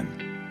home again.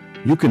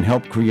 You can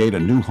help create a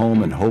new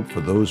home and hope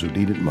for those who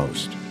need it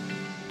most.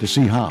 To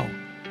see how,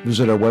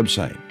 visit our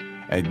website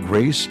at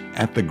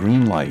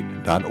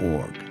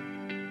graceatthegreenlight.org.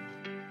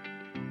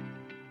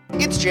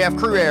 It's Jeff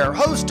Cruere,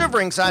 host of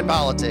Ringside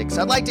Politics.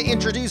 I'd like to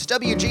introduce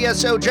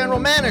WGSO General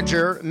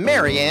Manager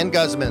Marianne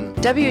Guzman.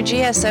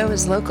 WGSO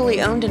is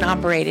locally owned and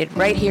operated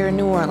right here in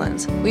New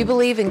Orleans. We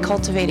believe in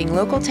cultivating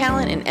local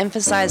talent and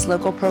emphasize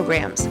local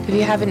programs. If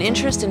you have an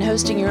interest in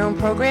hosting your own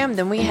program,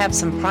 then we have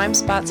some prime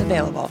spots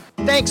available.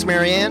 Thanks,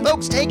 Marianne.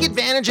 Folks, take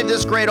advantage of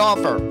this great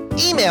offer.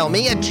 Email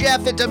me at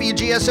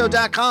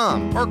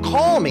jeff@wgso.com or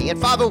call me at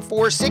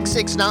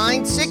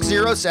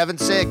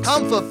 504-669-6076.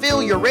 Come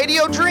fulfill your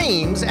radio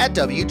dreams at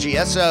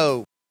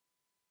WGSO.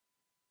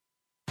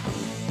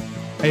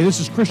 Hey, this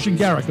is Christian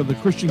Garrick of The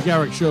Christian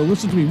Garrick Show.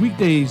 Listen to me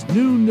weekdays,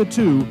 noon to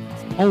 2,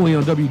 only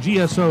on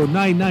WGSO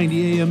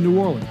 990 AM New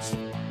Orleans.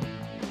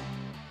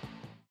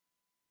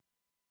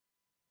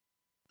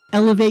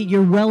 Elevate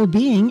your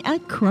well-being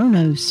at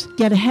Kronos.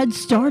 Get a head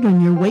start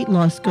on your weight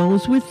loss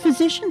goals with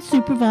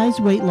physician-supervised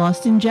weight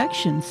loss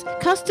injections,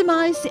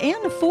 customized and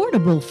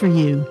affordable for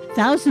you.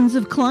 Thousands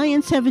of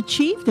clients have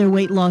achieved their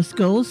weight loss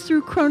goals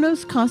through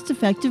Kronos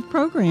cost-effective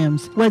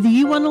programs. Whether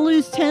you want to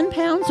lose 10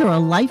 pounds or a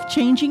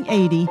life-changing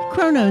 80,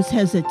 Kronos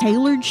has a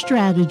tailored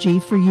strategy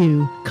for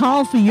you.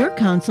 Call for your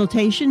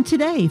consultation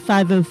today,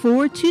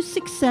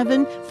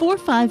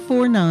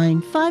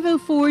 504-267-4549,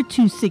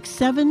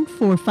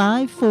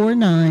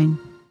 504-267-4549.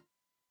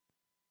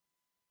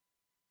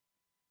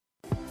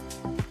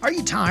 Are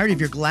you tired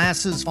of your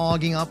glasses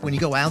fogging up when you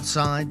go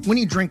outside? When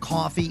you drink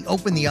coffee,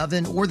 open the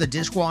oven, or the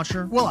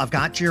dishwasher? Well, I've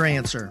got your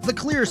answer. The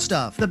Clear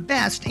Stuff, the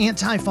best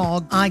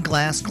anti-fog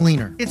eyeglass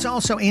cleaner. It's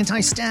also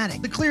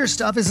anti-static. The Clear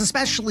Stuff is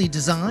especially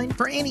designed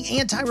for any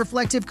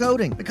anti-reflective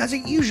coating because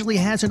it usually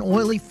has an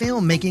oily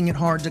film making it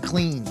hard to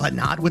clean. But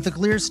not with the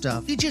Clear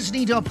Stuff. You just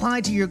need to apply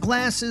it to your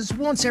glasses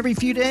once every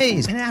few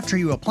days. And after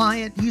you apply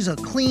it, use a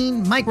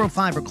clean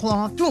microfiber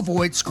cloth to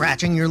avoid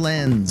scratching your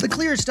lens. The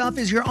Clear Stuff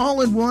is your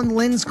all-in-one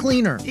lens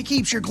cleaner. It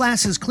keeps your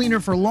glasses cleaner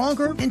for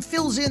longer and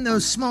fills in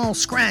those small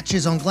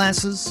scratches on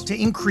glasses to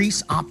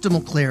increase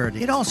optimal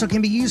clarity. It also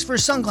can be used for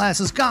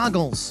sunglasses,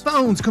 goggles,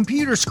 phones,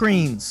 computer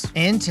screens,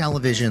 and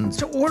televisions.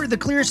 To order the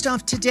Clear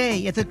Stuff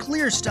today at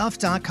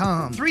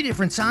theclearstuff.com. 3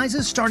 different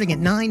sizes starting at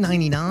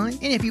 $9.99.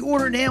 And if you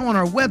order now on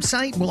our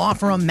website, we'll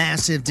offer a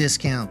massive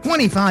discount.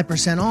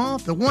 25%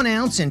 off the 1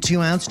 ounce and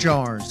 2 ounce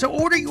jars. So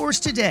order yours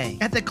today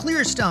at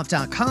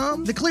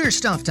theclearstuff.com,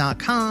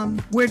 theclearstuff.com,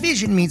 where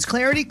vision meets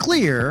clarity,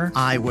 clear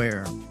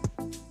eyewear.